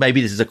process? I mean,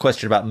 maybe this is a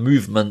question about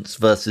movements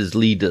versus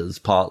leaders,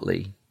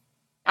 partly.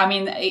 I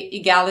mean,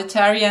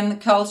 egalitarian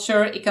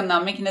culture,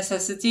 economic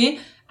necessity,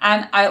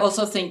 and I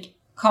also think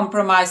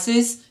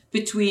compromises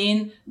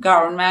between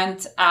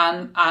government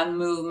and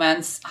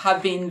movements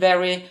have been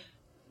very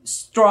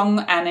strong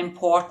and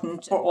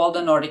important for all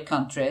the Nordic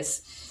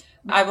countries.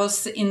 I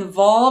was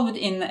involved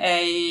in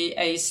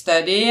a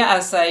study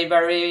as a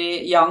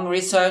very young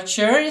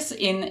researcher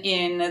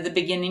in the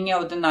beginning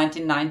of the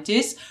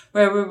 1990s,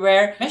 where we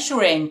were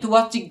measuring to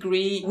what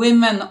degree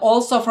women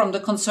also from the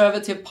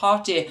Conservative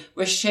Party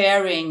were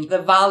sharing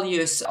the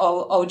values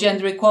of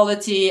gender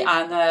equality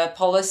and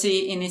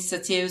policy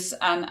initiatives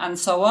and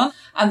so on.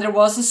 And there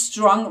was a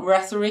strong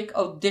rhetoric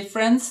of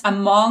difference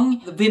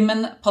among the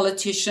women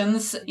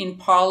politicians in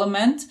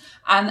parliament,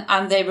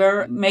 and they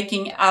were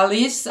making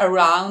allies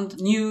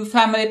around new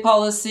family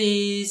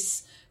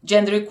policies,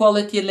 gender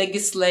equality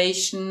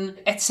legislation,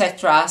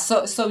 etc.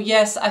 So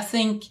yes, I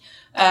think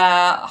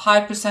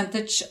high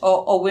percentage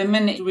of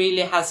women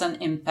really has an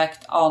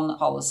impact on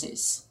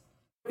policies.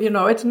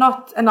 It's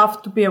not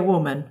enough to be a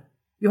woman.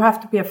 You have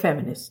to be a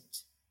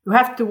feminist. You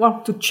have to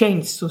want to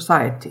change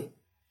society.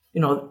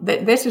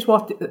 This is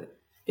what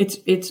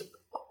it's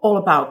all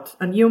about.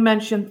 And you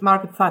mentioned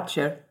Margaret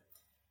Thatcher,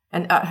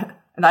 and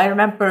I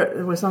remember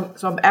there were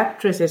some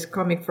actresses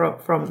coming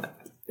from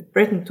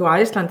Britain to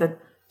Iceland and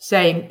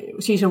saying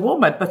she's a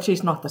woman, but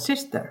she's not a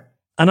sister.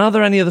 And are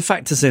there any other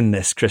factors in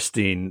this,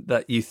 Christine,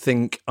 that you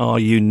think are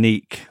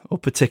unique or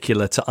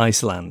particular to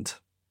Iceland?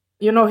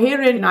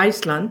 Here in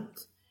Iceland,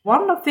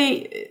 one of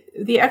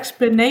the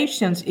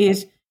explanations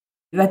is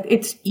that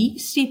it's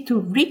easy to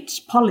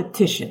reach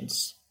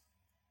politicians.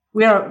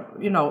 We are,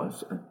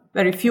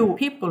 very few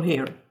people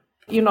here.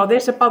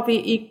 There's about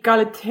the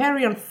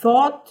egalitarian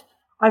thought.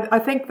 I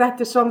think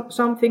that is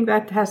something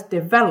that has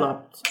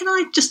developed. Can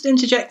I just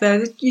interject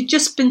there? You've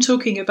just been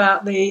talking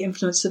about the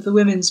influence of the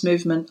women's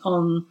movement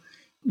on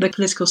the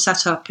political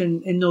setup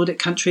in Nordic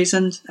countries,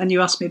 and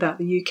you asked me about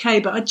the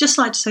UK, but I'd just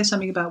like to say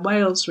something about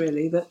Wales,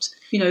 really, that,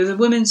 the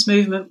women's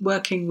movement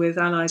working with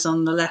allies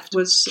on the left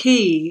was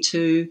key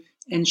to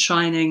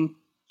enshrining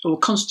or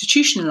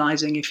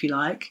constitutionalising, if you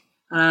like,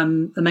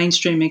 the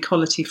mainstream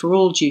equality for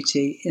all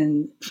duty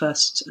in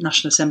First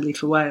National Assembly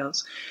for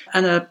Wales.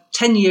 And a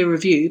 10-year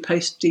review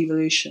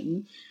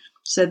post-devolution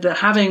said that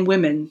having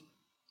women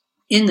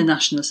in the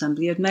National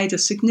Assembly had made a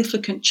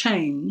significant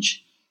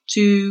change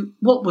to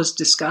what was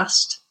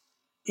discussed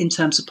in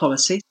terms of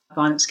policy,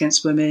 violence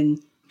against women,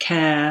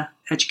 care,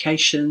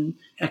 education,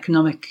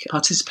 economic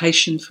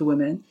participation for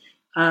women.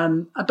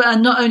 But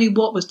not only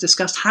what was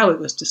discussed, how it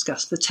was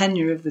discussed, the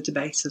tenure of the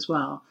debate as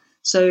well.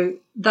 So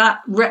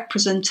that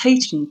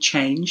representation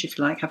change, if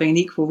you like, having an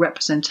equal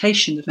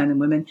representation of men and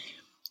women,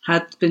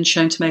 had been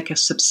shown to make a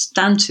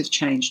substantive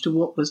change to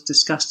what was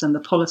discussed and the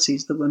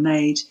policies that were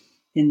made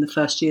in the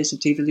first years of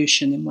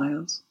devolution in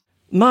Wales.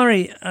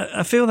 Mari,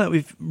 I feel that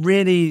we've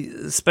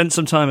really spent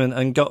some time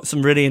and got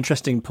some really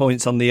interesting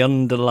points on the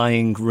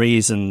underlying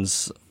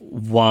reasons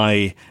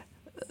why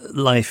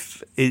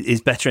life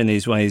is better in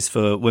these ways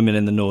for women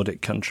in the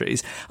Nordic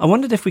countries. I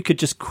wondered if we could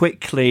just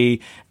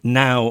quickly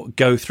now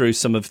go through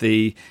some of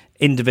the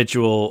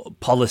individual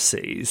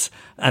policies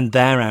and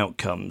their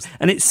outcomes.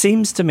 And it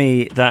seems to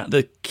me that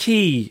the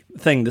key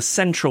thing, the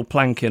central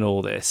plank in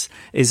all this,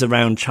 is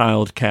around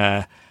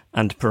childcare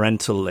and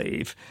parental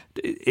leave.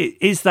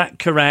 Is that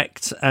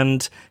correct?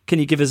 And can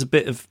you give us a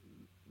bit of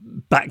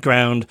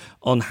background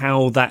on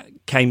how that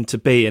came to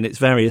be in its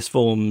various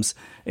forms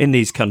in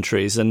these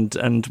countries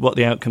and what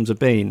the outcomes have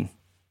been?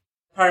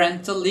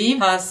 Parental leave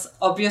has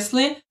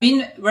obviously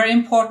been very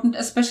important,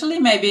 especially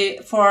maybe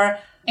for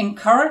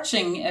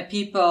encouraging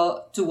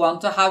people to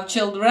want to have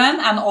children,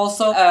 and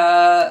also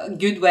a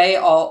good way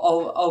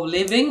of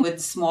living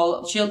with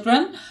small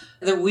children.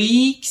 The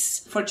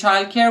weeks for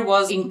childcare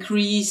was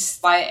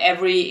increased by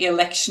every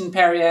election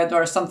period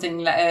or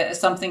something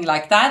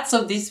like that.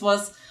 So this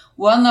was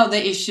one of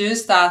the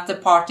issues that the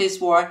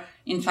parties were,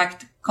 in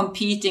fact,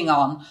 competing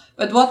on.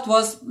 But what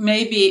was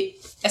maybe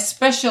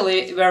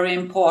especially very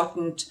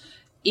important,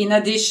 in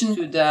addition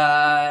to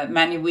the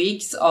many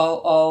weeks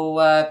of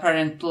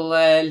parental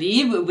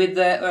leave with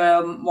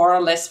the more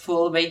or less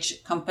full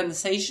wage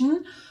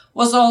compensation,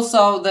 was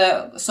also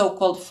the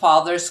so-called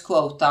father's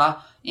quota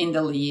in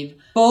the leave,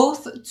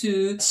 both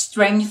to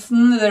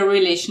strengthen the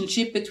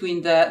relationship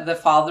between the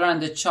father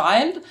and the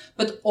child,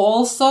 but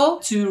also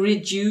to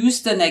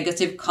reduce the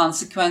negative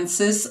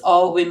consequences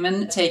of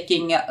women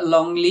taking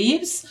long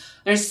leaves.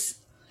 There's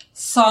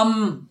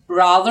some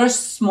rather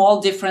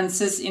small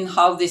differences in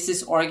how this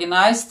is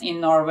organized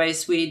in Norway,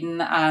 Sweden,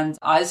 and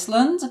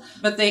Iceland,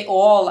 but they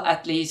all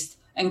at least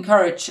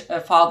encourage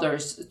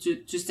fathers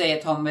to stay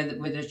at home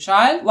with their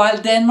child, while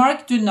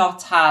Denmark do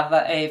not have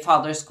a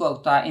father's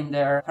quota in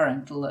their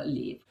parental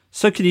leave.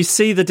 So can you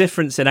see the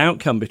difference in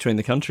outcome between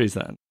the countries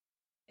then?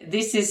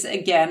 This is,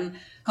 again,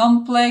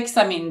 complex.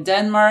 I mean,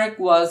 Denmark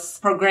was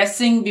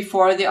progressing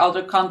before the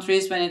other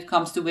countries when it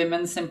comes to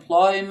women's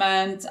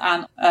employment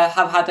and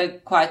have had a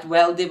quite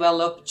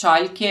well-developed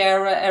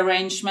childcare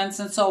arrangements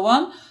and so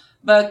on.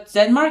 But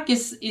Denmark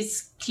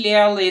is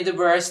clearly the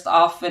worst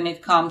off when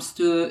it comes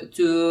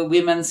to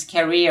women's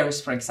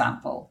careers, for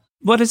example.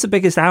 What is the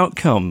biggest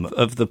outcome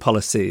of the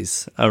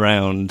policies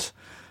around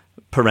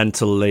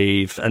parental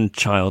leave and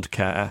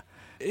childcare?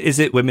 Is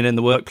it women in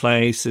the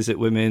workplace? Is it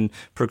women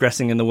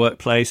progressing in the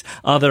workplace?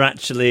 Are there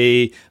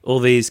actually all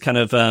these kind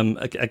of,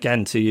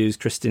 again, to use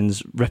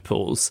Kristine's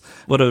ripples,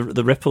 what are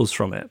the ripples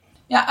from it?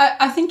 Yeah,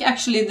 I think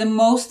actually the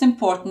most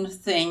important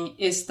thing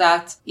is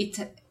that it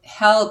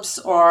helps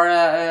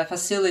or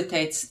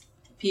facilitates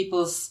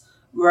people's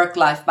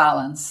work-life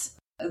balance.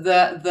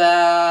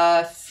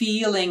 The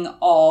feeling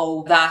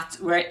of that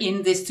we're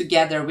in this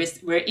together,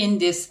 we're in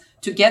this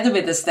together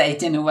with the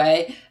state in a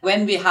way.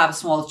 When we have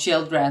small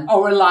children,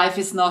 our life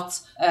is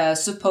not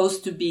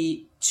supposed to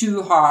be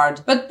too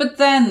hard. But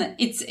then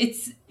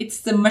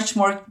it's the much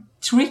more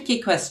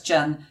tricky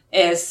question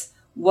is,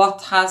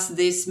 what has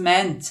this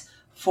meant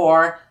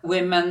for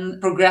women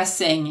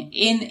progressing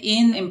in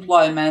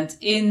employment,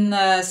 in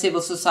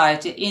civil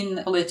society,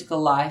 in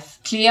political life?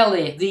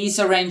 Clearly, these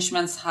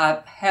arrangements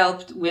have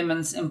helped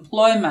women's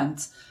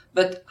employment,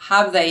 but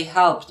have they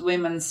helped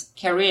women's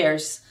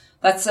careers?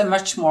 That's a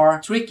much more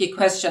tricky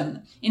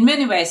question. In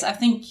many ways, I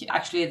think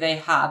actually they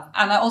have.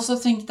 And I also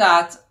think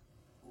that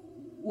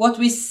what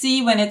we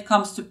see when it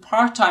comes to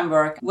part-time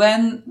work,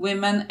 when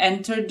women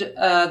entered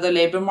the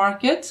labor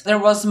market, there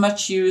was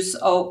much use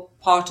of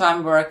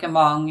part-time work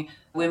among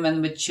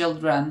women with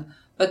children.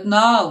 But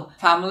now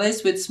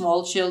families with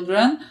small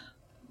children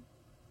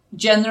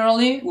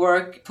generally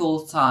work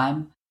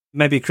full-time.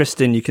 Maybe,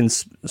 Kristin, you can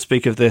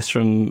speak of this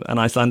from an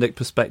Icelandic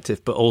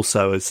perspective, but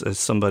also as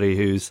somebody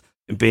who's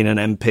been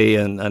an MP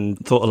and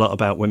thought a lot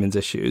about women's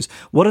issues.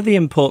 What are the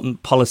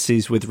important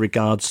policies with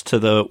regards to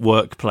the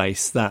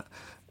workplace that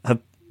have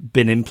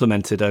been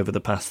implemented over the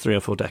past 3 or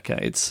 4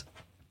 decades?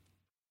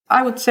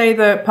 I would say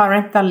the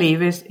parental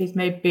leave is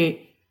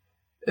maybe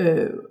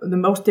the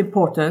most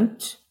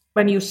important.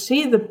 When you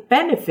see the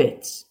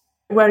benefits,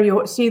 where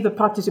you see the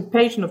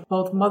participation of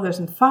both mothers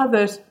and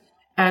fathers,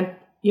 and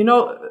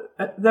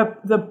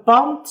the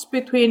bonds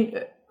between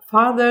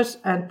fathers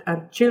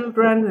and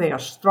children, they are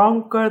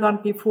stronger than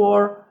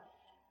before.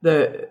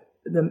 The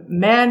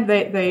men,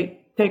 they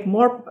take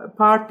more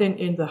part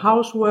in the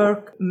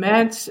housework.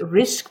 Men's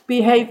risk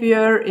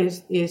behavior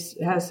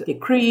has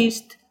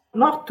decreased,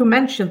 not to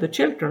mention the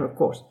children, of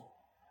course.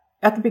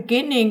 At the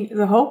beginning,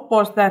 the hope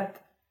was that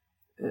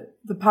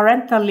the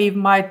parental leave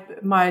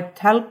might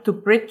help to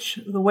bridge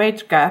the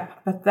wage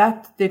gap, but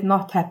that did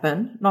not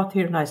happen, not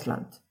here in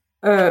Iceland.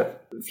 A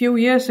few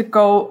years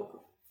ago,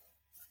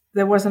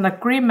 there was an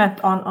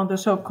agreement on the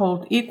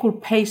so-called equal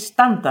pay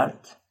standard.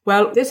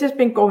 Well, this has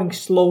been going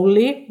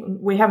slowly.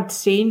 We haven't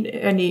seen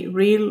any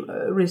real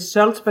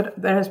results, but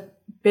there has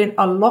been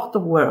a lot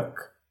of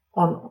work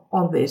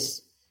on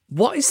this.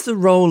 What is the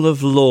role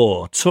of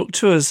law? Talk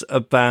to us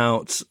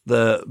about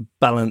the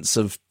balance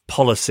of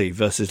policy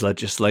versus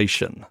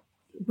legislation.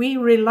 We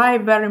rely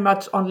very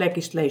much on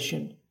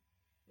legislation.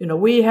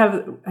 We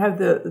have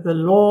the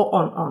law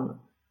on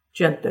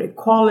gender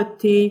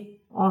equality,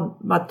 on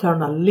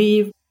maternal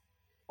leave,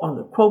 on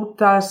the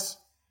quotas.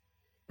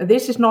 And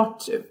this is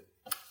not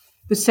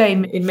the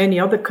same in many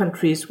other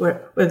countries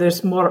where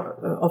there's more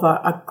of an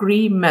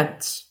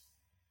agreement.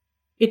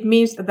 It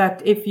means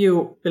that if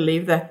you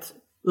believe that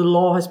the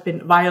law has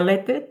been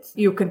violated,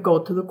 you can go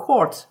to the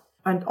courts.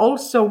 And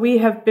also we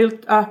have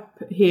built up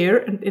here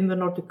in the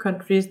Nordic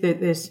countries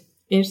these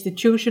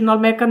institutional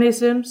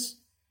mechanisms,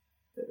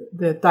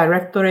 the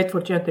Directorate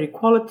for Gender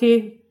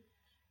Equality,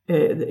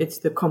 it's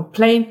the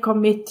Complaint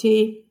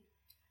Committee,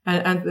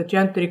 and the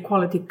Gender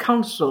Equality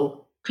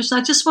Council. Kristin,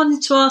 I just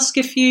wanted to ask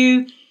if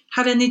you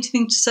had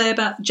anything to say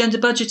about gender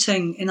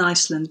budgeting in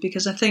Iceland,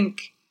 because I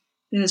think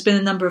there's been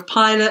a number of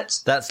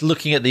pilots. That's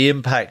looking at the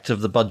impact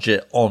of the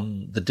budget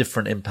on the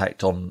different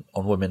impact on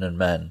women and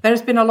men.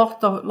 There's been a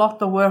lot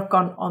of work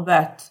on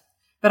that.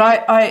 But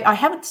I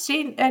haven't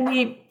seen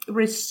any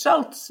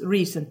results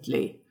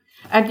recently.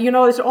 And,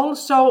 it's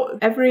also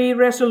every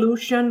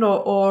resolution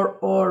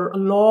or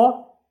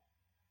law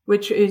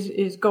which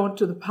is going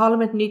to the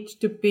parliament needs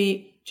to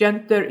be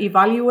gender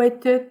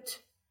evaluated.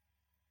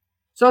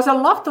 So there's a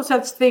lot of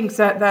such things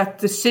that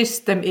the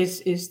system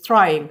is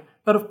trying.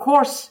 But of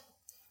course,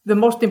 the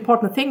most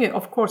important thing,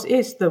 of course,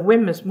 is the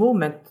women's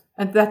movement,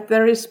 and that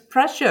there is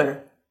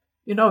pressure.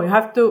 You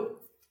have to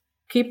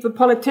keep the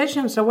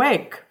politicians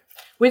awake,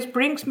 which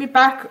brings me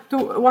back to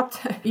what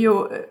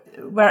you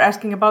were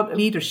asking about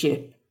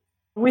leadership.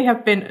 We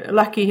have been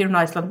lucky here in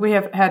Iceland. We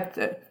have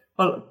had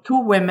 2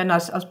 women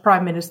as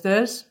prime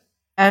ministers,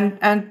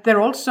 and there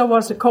also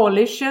was a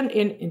coalition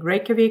in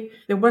Reykjavik.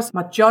 There was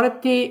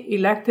majority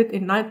elected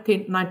in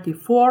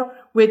 1994,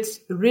 which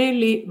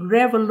really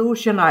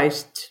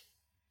revolutionized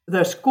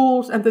the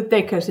schools and the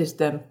daycare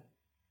system.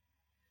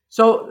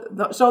 So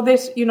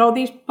this,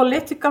 these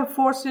political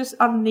forces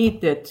are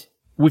needed.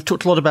 We've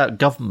talked a lot about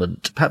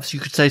government. Perhaps you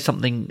could say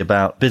something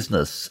about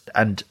business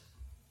and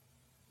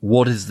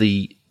what is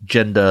the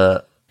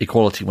gender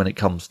equality when it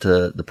comes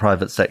to the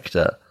private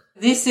sector?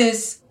 This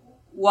is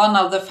one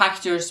of the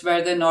factors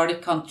where the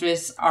Nordic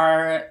countries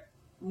are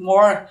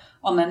more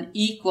on an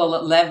equal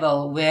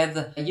level with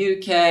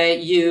UK,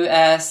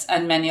 US,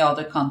 and many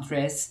other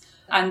countries.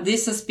 And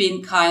this has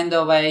been kind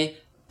of a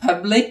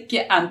public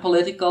and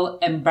political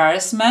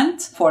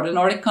embarrassment for the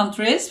Nordic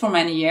countries for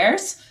many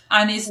years.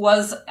 And it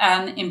was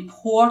an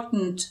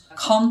important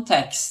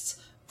context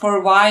for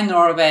why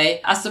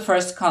Norway, as the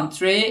first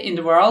country in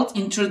the world,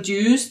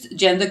 introduced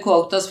gender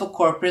quotas for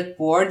corporate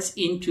boards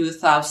in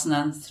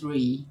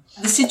 2003.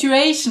 The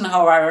situation,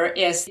 however,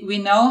 is we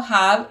now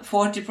have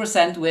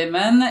 40%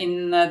 women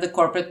in the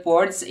corporate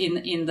boards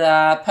in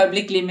the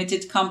public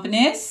limited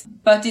companies,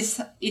 but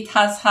it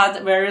has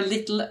had very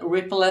little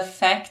ripple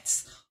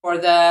effects for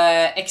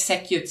the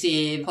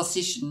executive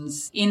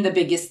positions in the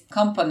biggest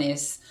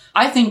companies.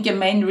 I think a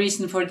main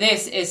reason for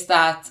this is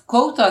that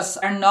quotas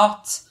are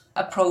not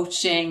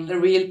approaching the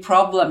real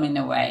problem in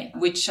a way,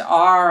 which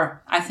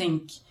are, I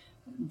think,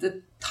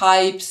 the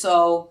types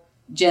of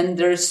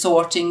gender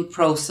sorting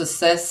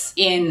processes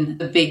in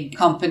the big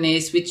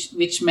companies,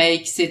 which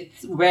makes it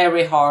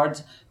very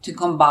hard to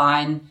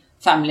combine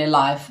family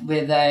life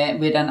with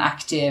an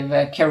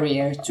active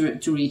career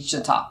to reach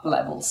the top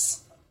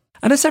levels.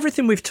 And as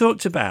everything we've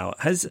talked about,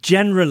 has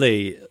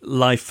generally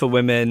life for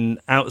women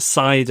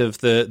outside of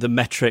the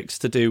metrics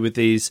to do with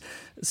these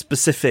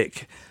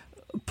specific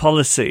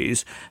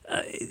policies,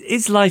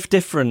 is life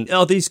different?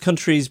 Are these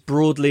countries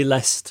broadly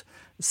less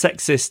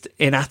sexist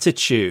in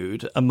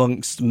attitude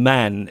amongst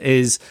men?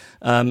 Is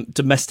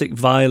domestic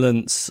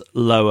violence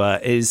lower?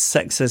 Is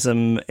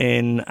sexism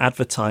in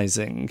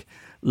advertising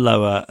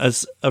lower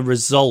as a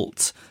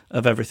result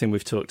of everything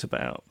we've talked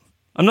about?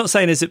 I'm not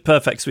saying is it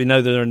perfect, because we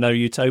know there are no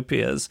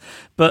utopias,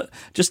 but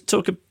just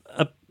talk a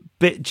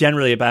bit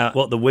generally about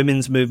what the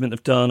women's movement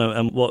have done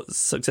and what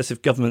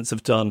successive governments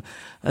have done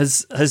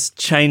has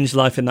changed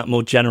life in that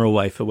more general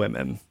way for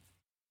women.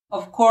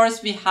 Of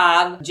course, we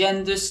have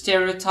gender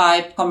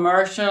stereotype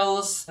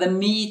commercials. The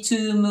Me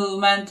Too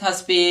movement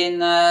has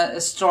been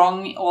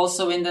strong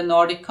also in the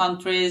Nordic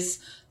countries.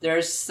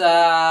 There's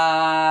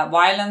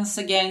violence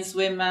against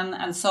women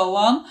and so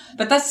on.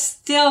 But I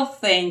still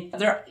think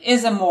there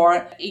is a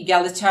more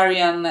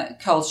egalitarian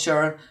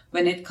culture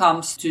when it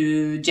comes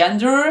to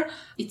gender.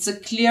 It's a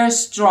clear,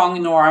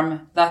 strong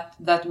norm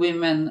that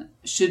women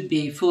should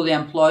be fully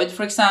employed,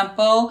 for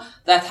example,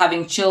 that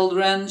having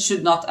children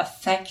should not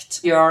affect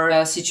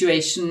your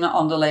situation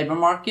on the labor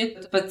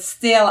market. But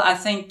still, I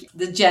think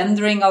the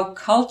gendering of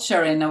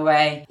culture, in a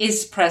way,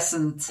 is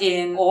present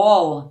in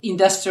all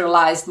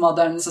industrialized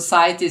modern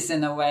societies,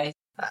 in a way.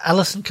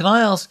 Alison, can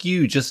I ask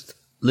you, just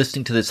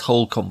listening to this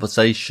whole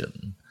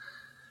conversation,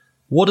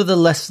 what are the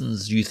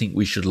lessons you think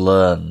we should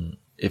learn,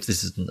 if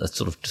this isn't a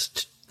sort of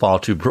just far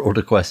too broad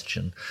a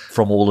question,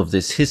 from all of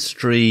this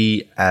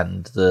history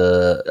and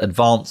the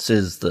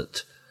advances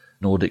that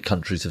Nordic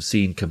countries have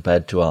seen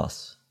compared to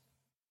us?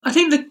 I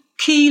think the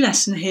key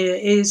lesson here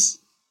is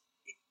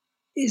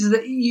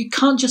that you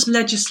can't just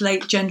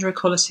legislate gender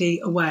equality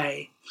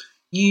away.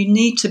 You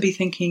need to be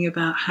thinking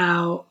about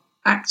how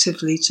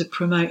actively to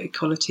promote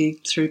equality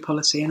through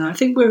policy. And I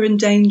think we're in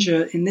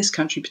danger in this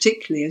country,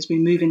 particularly as we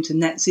move into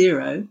net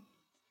zero,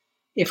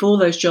 if all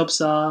those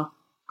jobs are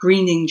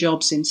greening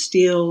jobs in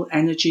steel,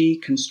 energy,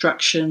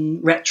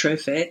 construction,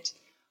 retrofit,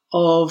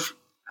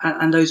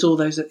 and all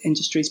those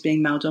industries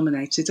being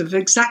male-dominated, of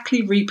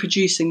exactly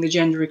reproducing the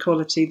gender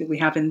equality that we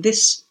have in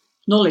this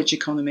knowledge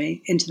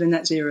economy into the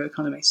net zero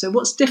economy. So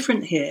what's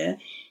different here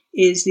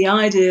is the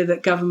idea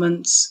that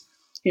governments,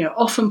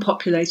 often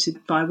populated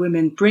by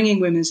women, bringing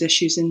women's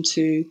issues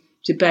into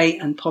debate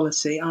and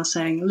policy, are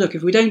saying, look,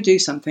 if we don't do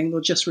something,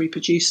 we'll just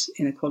reproduce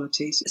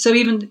inequalities. So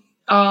even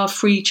our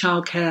free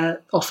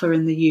childcare offer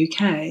in the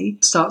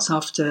UK starts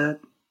after,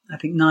 I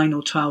think, 9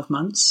 or 12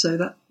 months. So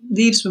that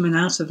leaves women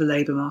out of the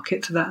labour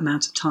market for that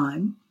amount of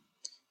time.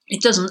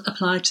 It doesn't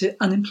apply to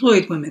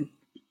unemployed women.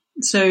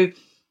 So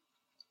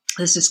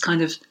there's this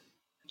kind of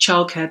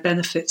childcare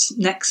benefits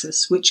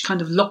nexus, which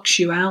kind of locks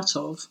you out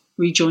of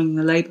rejoining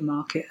the labour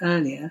market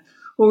earlier,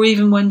 or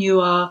even when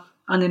you are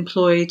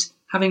unemployed,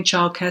 having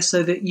childcare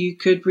so that you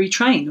could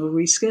retrain or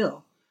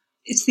reskill.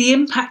 It's the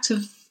impact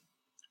of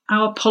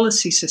our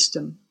policy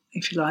system,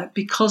 if you like,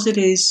 because it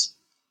is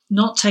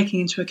not taking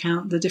into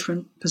account the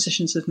different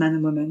positions of men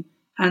and women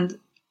and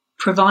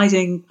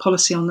providing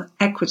policy on an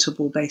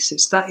equitable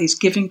basis. That is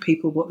giving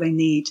people what they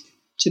need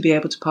to be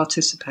able to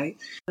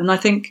participate. And I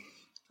think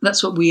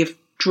that's what we have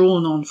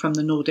drawn on from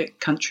the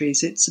Nordic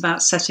countries. It's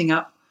about setting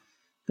up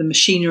the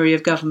machinery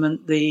of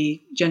government,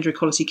 the gender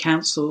equality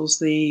councils,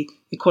 the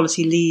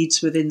equality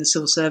leads within the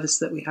civil service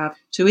that we have,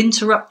 to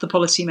interrupt the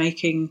policy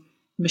making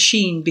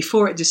machine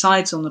before it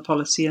decides on the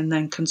policy and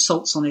then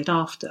consults on it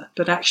after,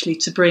 but actually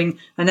to bring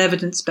an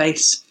evidence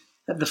base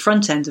at the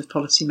front end of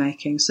policy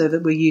making so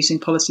that we're using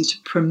policy to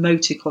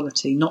promote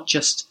equality, not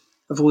just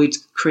avoid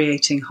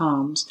creating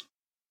harms.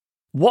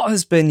 What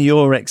has been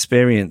your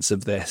experience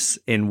of this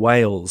in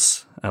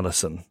Wales,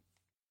 Alison?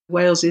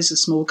 Wales is a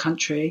small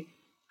country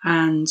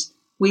and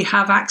we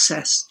have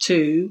access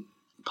to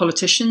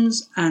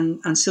politicians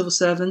and civil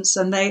servants,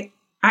 and they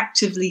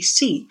actively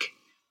seek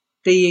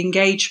the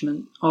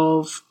engagement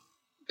of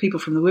people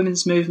from the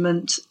women's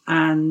movement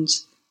and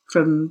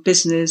from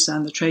business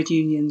and the trade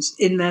unions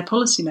in their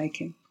policy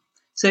making.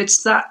 So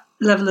it's that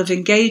level of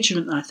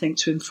engagement, I think,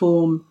 to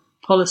inform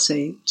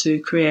policy to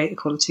create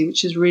equality,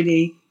 which is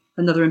really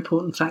another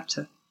important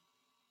factor.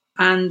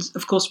 And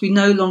of course, we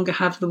no longer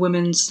have the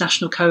Women's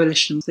National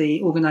Coalition,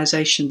 the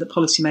organisation that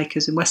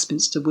policymakers in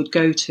Westminster would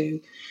go to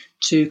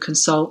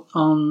consult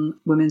on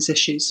women's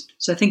issues.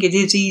 So I think it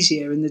is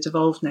easier in the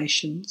devolved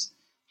nations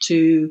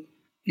to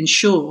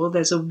ensure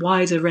there's a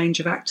wider range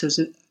of actors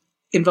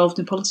involved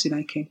in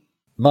policymaking.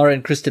 Mari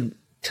and Kristin,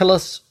 tell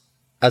us,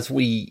 as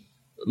we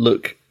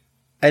look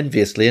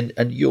enviously,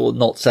 and you're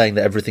not saying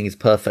that everything is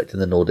perfect in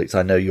the Nordics,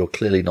 I know you're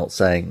clearly not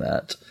saying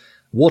that,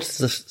 what is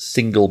the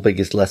single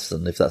biggest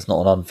lesson, if that's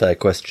not an unfair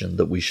question,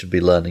 that we should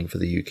be learning for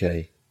the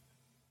UK?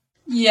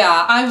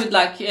 Yeah, I would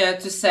like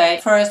to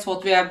say first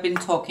what we have been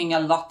talking a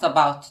lot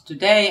about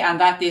today, and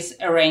that is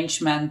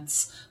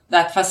arrangements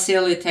that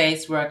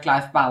facilitates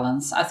work-life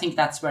balance. I think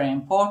that's very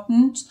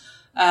important.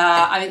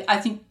 I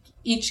think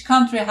each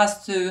country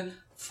has to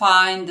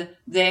find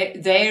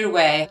their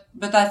way,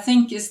 but I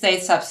think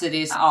state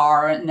subsidies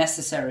are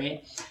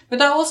necessary.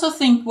 But I also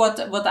think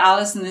what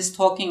Alison is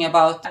talking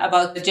about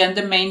the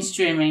gender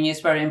mainstreaming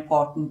is very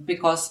important,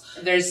 because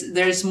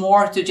there's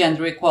more to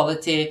gender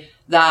equality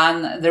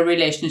than the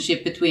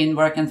relationship between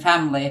work and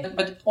family.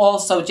 But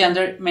also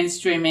gender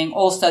mainstreaming,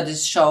 all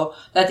studies show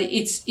that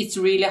it's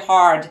really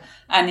hard,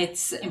 and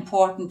it's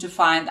important to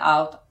find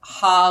out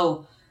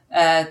how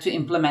to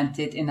implement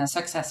it in a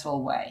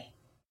successful way.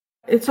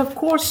 It's of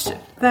course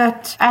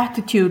that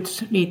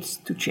attitudes needs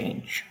to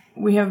change.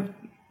 We have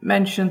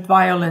mentioned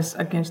violence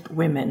against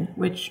women,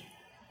 which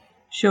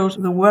shows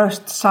the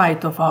worst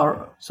side of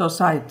our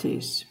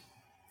societies.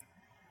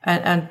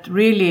 And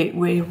really,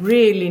 we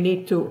really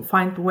need to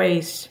find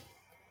ways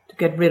to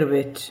get rid of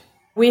it.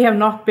 We have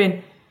not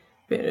been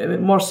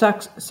more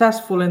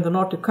successful in the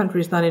Nordic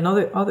countries than in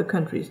other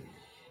countries.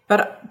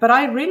 But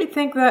I really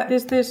think that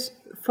there's this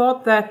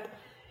thought that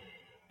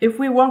if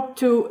we want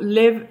to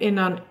live in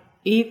an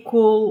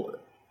equal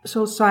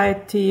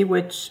society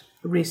which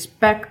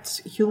respects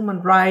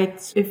human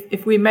rights,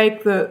 if we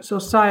make the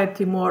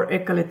society more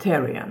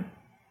egalitarian,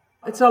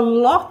 it's a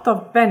lot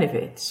of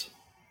benefits.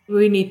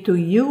 We need to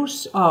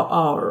use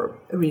our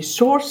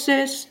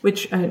resources,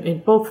 which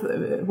in both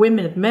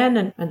women and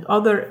men and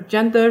other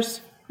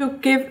genders, to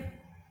give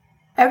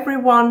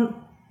everyone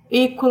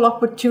equal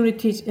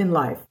opportunities in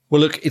life.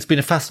 Well, look, it's been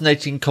a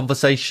fascinating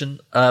conversation.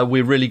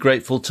 We're really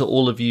grateful to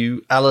all of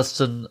you.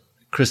 Alison,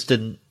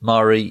 Kristin,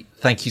 Mari,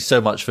 thank you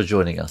so much for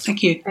joining us.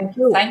 Thank you. Thank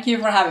you. Thank you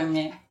for having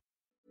me.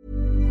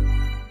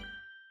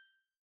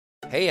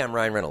 Hey, I'm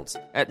Ryan Reynolds.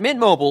 At Mint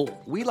Mobile,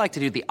 we like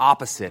to do the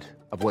opposite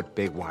of what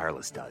Big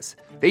Wireless does.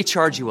 They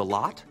charge you a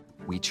lot,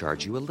 we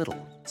charge you a little.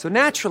 So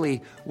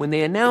naturally, when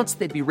they announced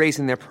they'd be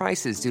raising their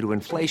prices due to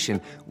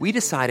inflation, we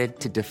decided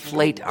to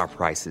deflate our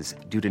prices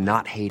due to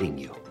not hating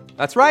you.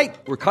 That's right.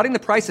 We're cutting the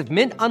price of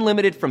Mint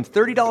Unlimited from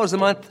 $30 a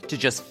month to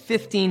just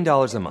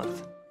 $15 a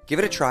month. Give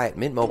it a try at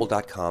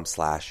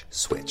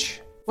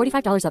mintmobile.com/switch.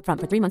 $45 up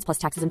front for 3 months plus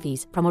taxes and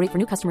fees. Promo rate for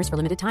new customers for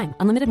limited time.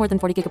 Unlimited more than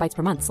 40 gigabytes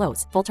per month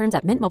slows. Full terms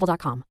at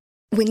mintmobile.com.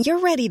 When you're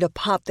ready to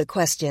pop the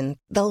question,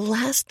 the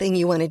last thing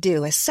you want to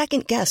do is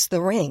second-guess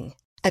the ring.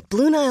 At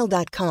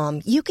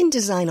BlueNile.com, you can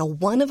design a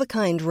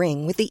one-of-a-kind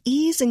ring with the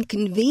ease and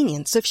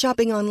convenience of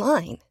shopping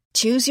online.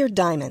 Choose your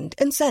diamond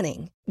and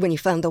setting. When you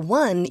find the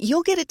one,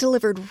 you'll get it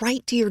delivered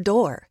right to your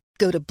door.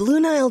 Go to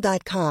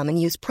BlueNile.com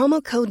and use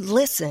promo code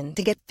LISTEN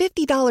to get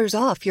 $50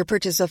 off your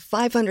purchase of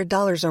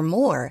 $500 or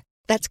more.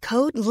 That's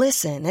code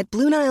LISTEN at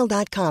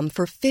BlueNile.com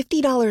for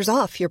 $50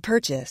 off your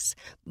purchase.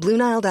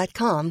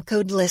 BlueNile.com,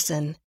 code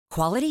LISTEN.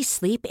 Quality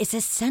sleep is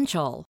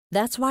essential.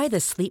 That's why the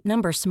Sleep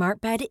Number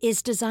Smart Bed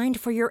is designed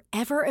for your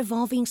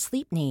ever-evolving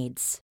sleep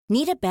needs.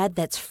 Need a bed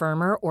that's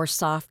firmer or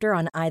softer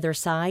on either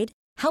side?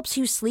 Helps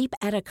you sleep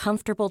at a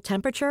comfortable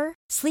temperature?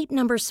 Sleep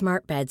Number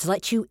Smart Beds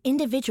let you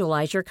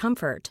individualize your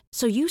comfort,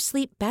 so you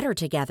sleep better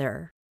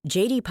together.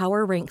 J.D.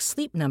 Power ranks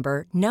Sleep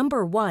Number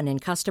number 1 in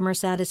customer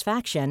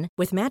satisfaction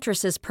with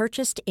mattresses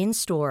purchased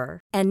in-store.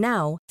 And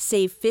now,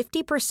 save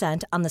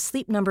 50% on the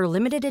Sleep Number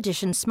Limited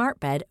Edition Smart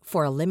Bed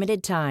for a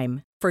limited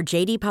time. For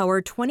J.D.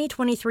 Power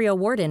 2023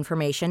 award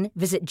information,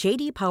 visit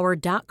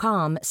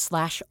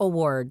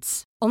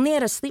jdpower.com/awards. Only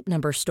at a Sleep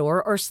Number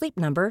store or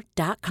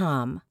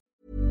sleepnumber.com.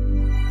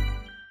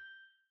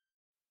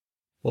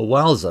 Well,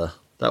 wowza.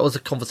 That was a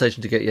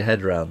conversation to get your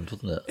head around,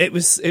 wasn't it? It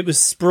was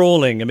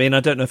sprawling. I mean, I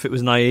don't know if it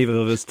was naive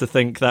of us to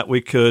think that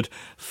we could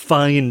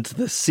find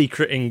the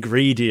secret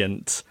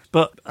ingredient,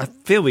 but I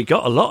feel we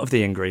got a lot of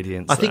the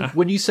ingredients. I think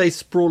when you say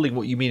sprawling,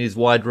 what you mean is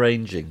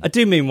wide-ranging. I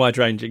do mean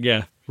wide-ranging,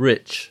 yeah.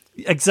 Rich.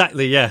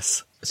 Exactly,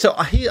 yes. So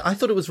I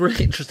thought it was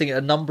really interesting at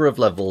a number of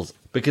levels,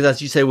 because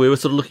as you say, we were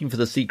sort of looking for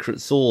the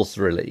secret sauce,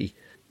 really.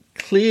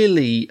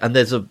 Clearly, and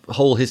there's a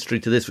whole history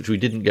to this which we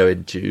didn't go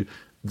into,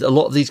 a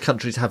lot of these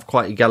countries have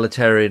quite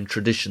egalitarian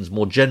traditions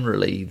more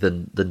generally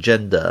than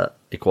gender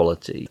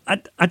equality.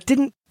 I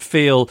didn't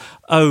feel,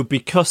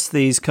 because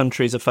these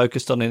countries are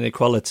focused on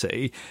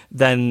inequality,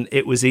 then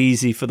it was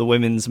easy for the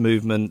women's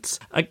movement.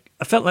 I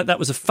felt like that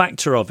was a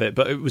factor of it,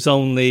 but it was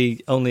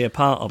only a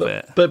part of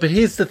it. But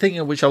here's the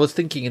thing which I was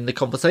thinking in the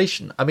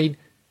conversation. I mean,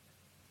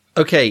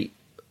 okay,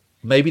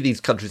 maybe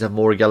these countries have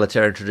more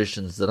egalitarian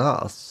traditions than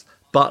us,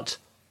 but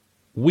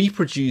we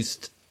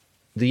produced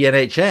the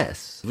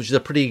NHS, which is a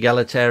pretty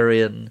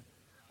egalitarian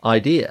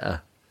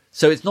idea.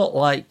 So it's not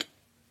like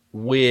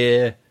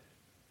we're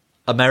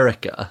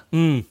America.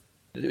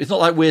 It's not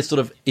like we're sort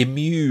of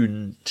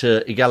immune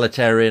to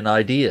egalitarian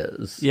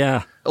ideas.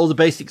 Yeah. Or the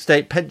basic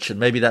state pension,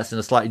 maybe that's in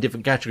a slightly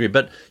different category.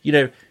 But,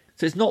 so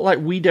it's not like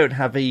we don't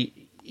have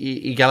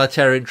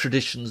egalitarian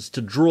traditions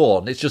to draw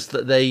on. It's just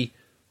that they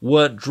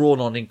weren't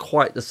drawn on in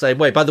quite the same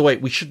way. By the way,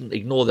 we shouldn't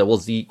ignore there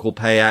was the Equal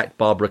Pay Act,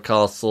 Barbara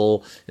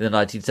Castle in the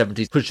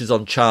 1970s, pushes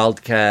on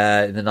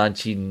childcare in the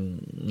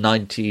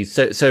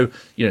 1990s. So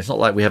it's not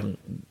like we haven't...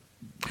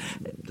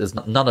 There's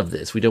none of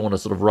this. We don't want to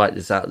sort of write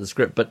this out of the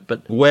script.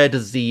 But where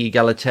does the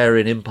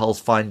egalitarian impulse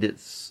find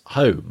its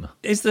home?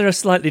 Is there a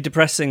slightly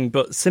depressing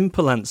but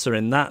simple answer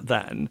in that,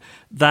 then,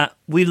 that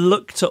we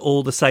looked at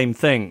all the same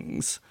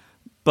things,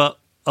 but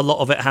a lot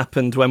of it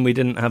happened when we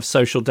didn't have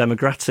social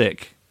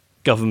democratic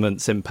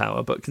governments in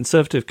power, but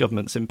conservative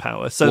governments in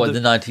power. So in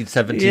the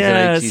 1970s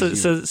and 80s?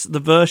 So the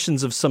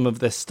versions of some of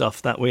this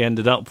stuff that we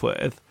ended up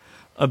with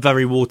are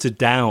very watered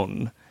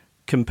down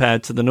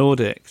compared to the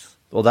Nordics.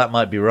 Well, that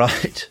might be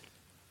right.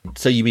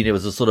 So you mean it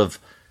was a sort of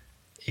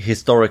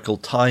historical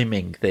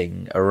timing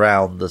thing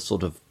around the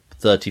sort of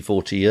 30,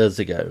 40 years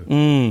ago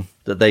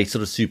that they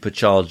sort of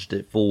supercharged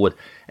it forward?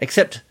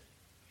 Except,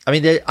 I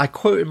mean, I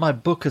quote in my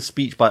book a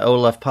speech by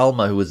Olof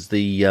Palme, who was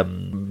the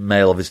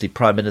male, obviously,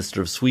 Prime Minister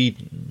of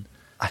Sweden.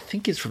 I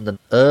think it's from the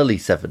early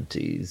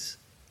 70s,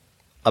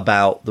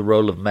 about the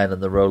role of men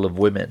and the role of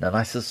women. And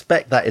I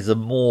suspect that is a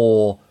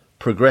more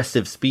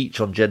progressive speech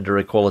on gender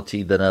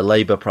equality than a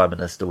Labour Prime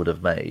Minister would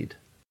have made.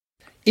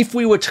 If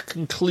we were to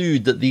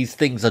conclude that these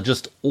things are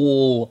just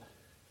all,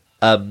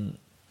 I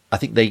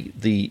think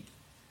the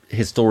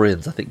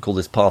historians, I think, call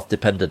this path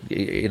dependent.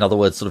 In other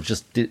words, sort of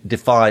just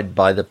defined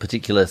by the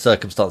particular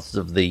circumstances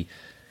of the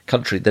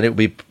country, then it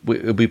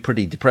would be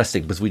pretty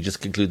depressing, because we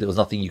just conclude there was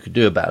nothing you could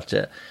do about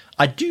it.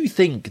 I do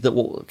think that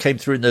what came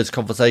through in those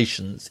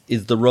conversations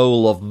is the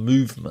role of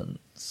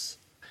movements.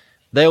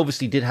 They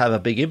obviously did have a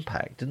big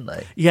impact, didn't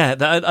they? Yeah,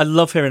 I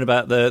love hearing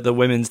about the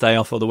Women's Day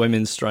Off or the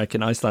Women's Strike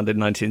in Iceland in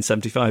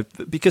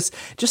 1975, because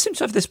it just seems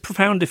to have this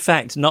profound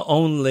effect, not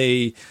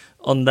only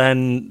on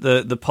then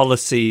the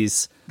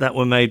policies that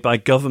were made by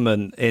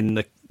government in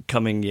the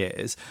coming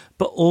years,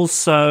 but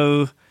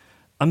also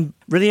I'm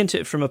really into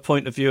it from a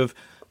point of view of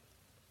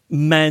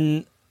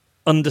men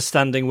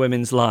understanding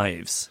women's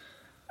lives.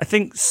 I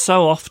think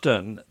so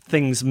often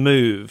things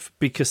move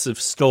because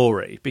of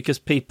story, because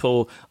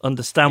people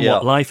understand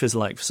what life is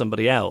like for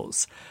somebody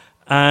else.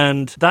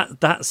 And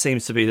that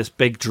seems to be this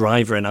big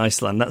driver in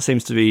Iceland. That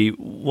seems to be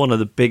one of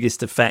the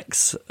biggest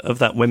effects of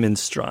that women's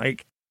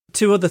strike.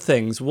 Two other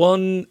things.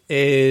 One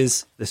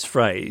is this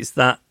phrase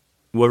that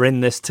we're in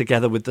this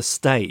together with the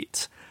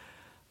state.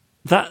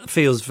 That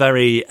feels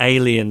very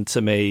alien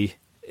to me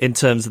in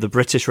terms of the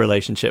British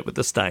relationship with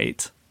the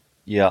state.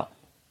 Yeah,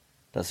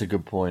 that's a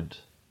good point.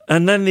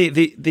 And then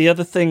the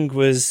other thing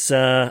was,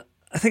 I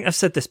think I've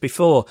said this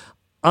before,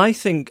 I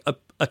think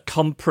a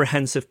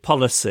comprehensive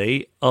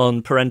policy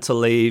on parental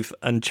leave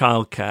and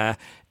childcare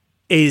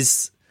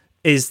is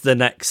the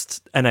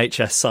next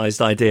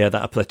NHS-sized idea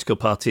that a political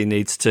party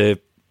needs to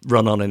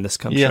run on in this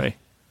country.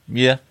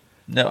 Yeah.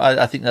 No,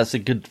 I think that's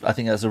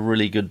a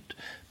really good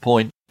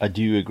point. I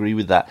do agree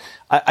with that.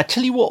 I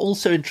tell you what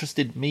also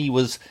interested me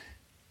was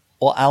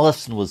what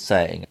Alison was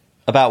saying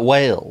about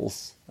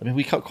Wales. I mean,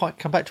 we come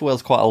back to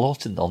Wales quite a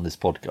lot on this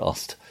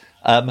podcast.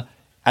 And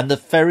the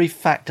very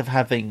fact of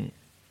having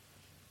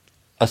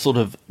a sort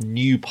of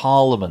new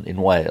parliament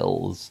in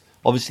Wales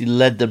obviously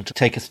led them to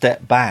take a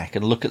step back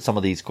and look at some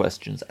of these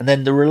questions. And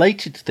then the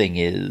related thing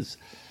is,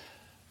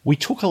 we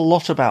talk a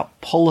lot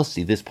about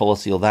policy, this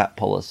policy or that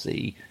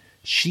policy.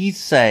 She's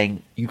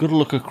saying you've got to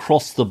look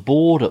across the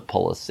board at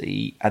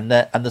policy and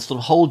the sort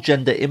of whole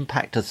gender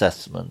impact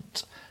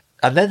assessment.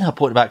 And then her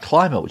point about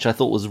climate, which I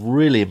thought was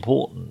really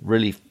important,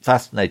 really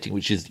fascinating,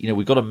 which is,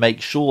 we've got to make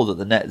sure that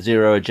the net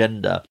zero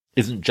agenda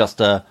isn't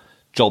just a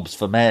jobs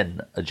for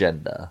men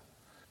agenda.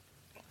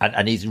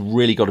 And it's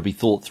really got to be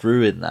thought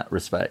through in that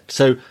respect.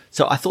 So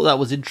I thought that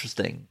was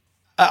interesting.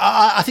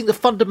 I think the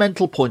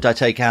fundamental point I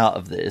take out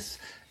of this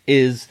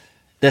is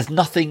there's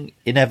nothing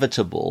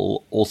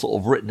inevitable or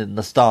sort of written in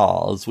the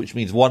stars, which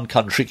means one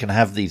country can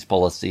have these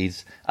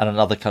policies and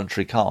another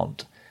country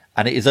can't.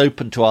 And it is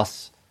open to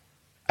us,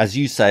 as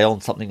you say,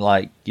 on something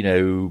like,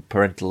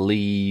 parental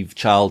leave,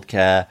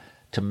 childcare,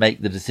 to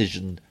make the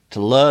decision to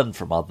learn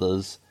from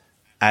others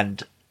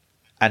and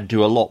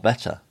do a lot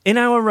better. In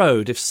our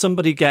road, if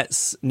somebody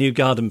gets new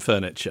garden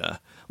furniture,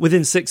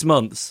 within 6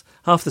 months,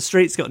 half the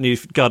street's got new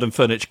garden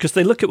furniture because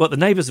they look at what the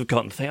neighbours have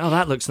got and think, oh,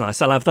 that looks nice,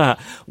 I'll have that.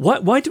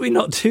 Why do we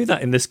not do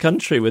that in this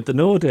country with the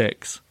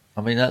Nordics?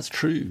 I mean, that's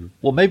true.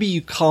 Well, maybe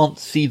you can't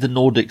see the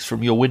Nordics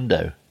from your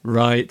window.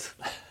 Right.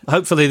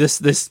 Hopefully this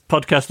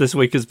podcast this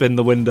week has been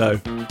the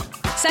window.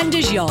 Send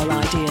us your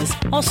ideas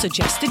or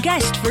suggest a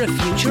guest for a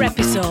future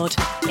episode.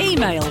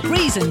 Email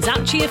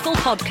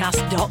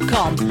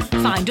reasons@cheerfulpodcast.com.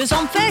 Find us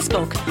on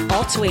Facebook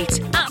or tweet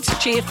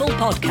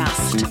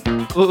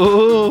 @cheerfulpodcast.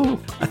 Ooh,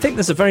 I think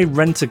there's a very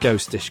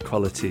Rent-A-Ghost-ish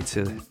quality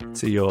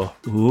to your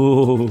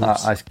ooh.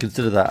 I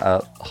consider that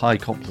a high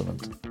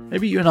compliment.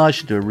 Maybe you and I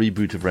should do a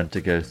reboot of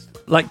Rent-A-Ghost.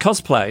 Like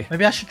cosplay.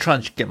 Maybe I should try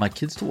and get my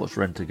kids to watch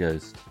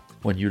Rent-A-Ghost.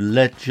 When you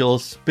let your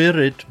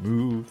spirit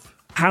move.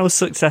 How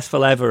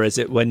successful ever is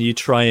it when you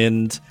try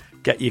and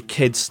get your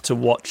kids to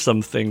watch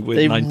something with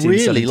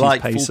 1970s really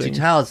like pacing? Fawlty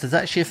Towers. There's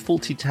actually a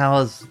Fawlty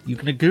Towers. You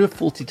can do a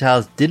Fawlty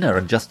Towers dinner,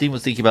 and Justine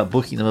was thinking about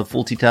booking them a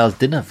Fawlty Towers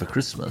dinner for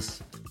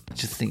Christmas. I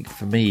just think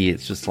for me,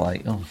 it's just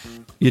like, oh.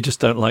 You just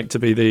don't like to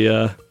be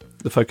the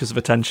focus of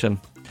attention,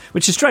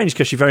 which is strange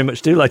because you very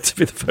much do like to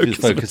be the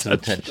focus of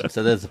attention.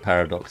 So there's a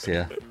paradox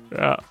here.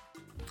 Yeah.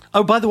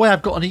 Oh, by the way,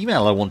 I've got an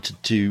email I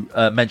wanted to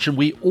mention.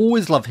 We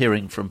always love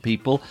hearing from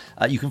people.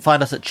 You can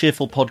find us at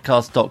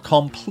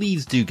cheerfulpodcast.com.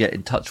 Please do get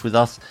in touch with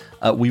us.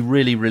 We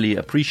really, really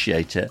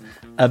appreciate it.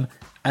 And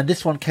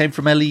this one came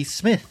from Ellie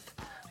Smith.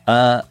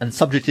 And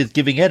subject is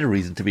giving Ed a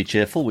reason to be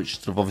cheerful, which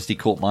sort of obviously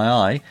caught my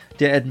eye.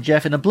 Dear Ed and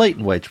Jeff, in a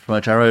blatant way to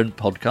promote our own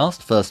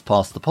podcast, First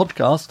Past the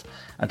Podcast,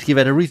 and to give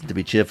Ed a reason to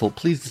be cheerful,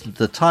 please listen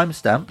to the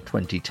timestamp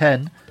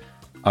 2010.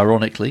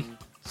 Ironically,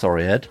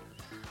 sorry Ed,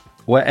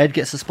 where Ed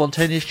gets a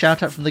spontaneous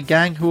shout-out from the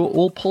gang who are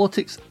all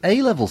politics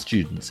A-level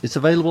students. It's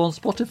available on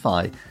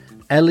Spotify.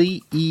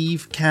 Ellie,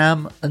 Eve,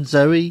 Cam and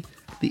Zoe,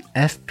 the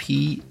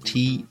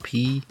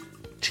FPTP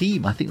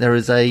team. I think there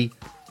is a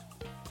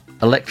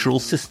electoral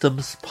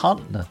systems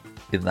partner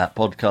in that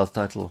podcast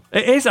title.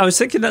 It is. I was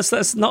thinking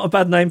that's not a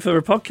bad name for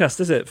a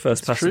podcast, is it?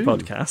 First Past the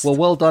Podcast.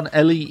 Well done,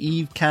 Ellie,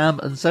 Eve, Cam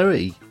and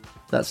Zoe.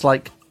 That's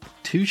like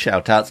 2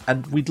 shout-outs,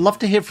 and we'd love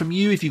to hear from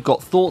you if you've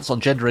got thoughts on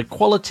gender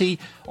equality,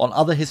 on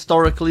other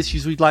historical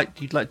issues you'd like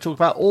to talk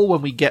about, or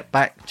when we get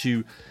back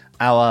to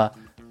our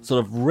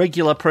sort of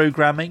regular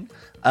programming,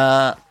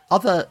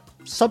 other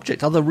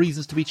subject, other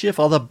reasons to be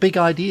cheerful, other big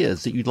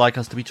ideas that you'd like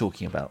us to be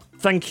talking about.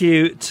 Thank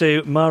you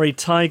to Mari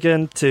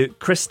Teigen, to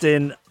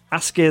Kristin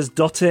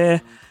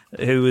Askirsdottir,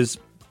 who was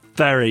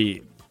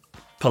very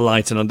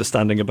polite and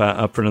understanding about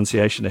our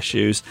pronunciation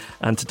issues,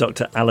 and to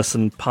Dr.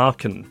 Alison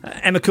Parkin.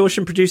 Emma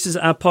Caution produces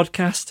our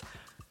podcast.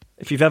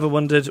 If you've ever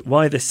wondered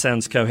why this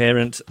sounds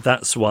coherent,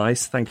 that's why.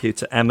 So thank you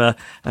to Emma.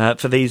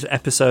 For these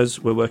episodes,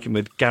 we're working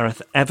with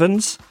Gareth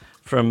Evans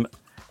from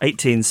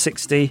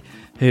 1860,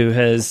 who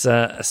has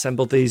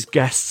assembled these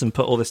guests and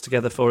put all this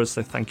together for us.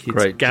 So thank you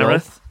to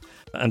Gareth.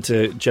 And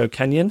to Joe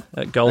Kenyon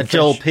at Goldfish.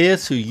 And Joel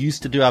Pierce, who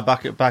used to do our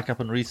backup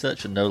and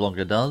research and no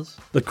longer does.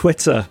 The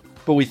quitter.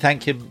 But we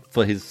thank him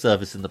for his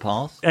service in the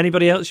past.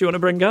 Anybody else you want to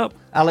bring up?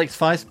 Alex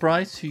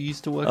Feist-Price, who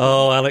used to work...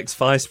 Oh, Alex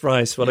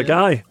Feist-Price, what a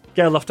guy.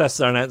 Gail Loftus,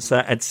 our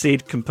announcer. Ed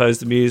Seed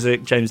composed the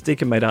music. James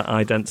Deacon made our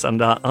idents,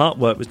 and our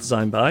artwork was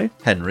designed by...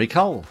 Henry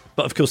Cole.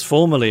 But of course,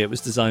 formally, it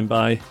was designed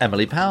by...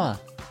 Emily Power.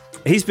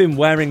 He's been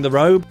wearing the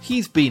robe.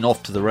 He's been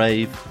off to the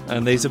rave.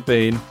 And these have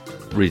been...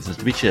 Reasons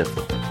to be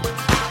cheerful.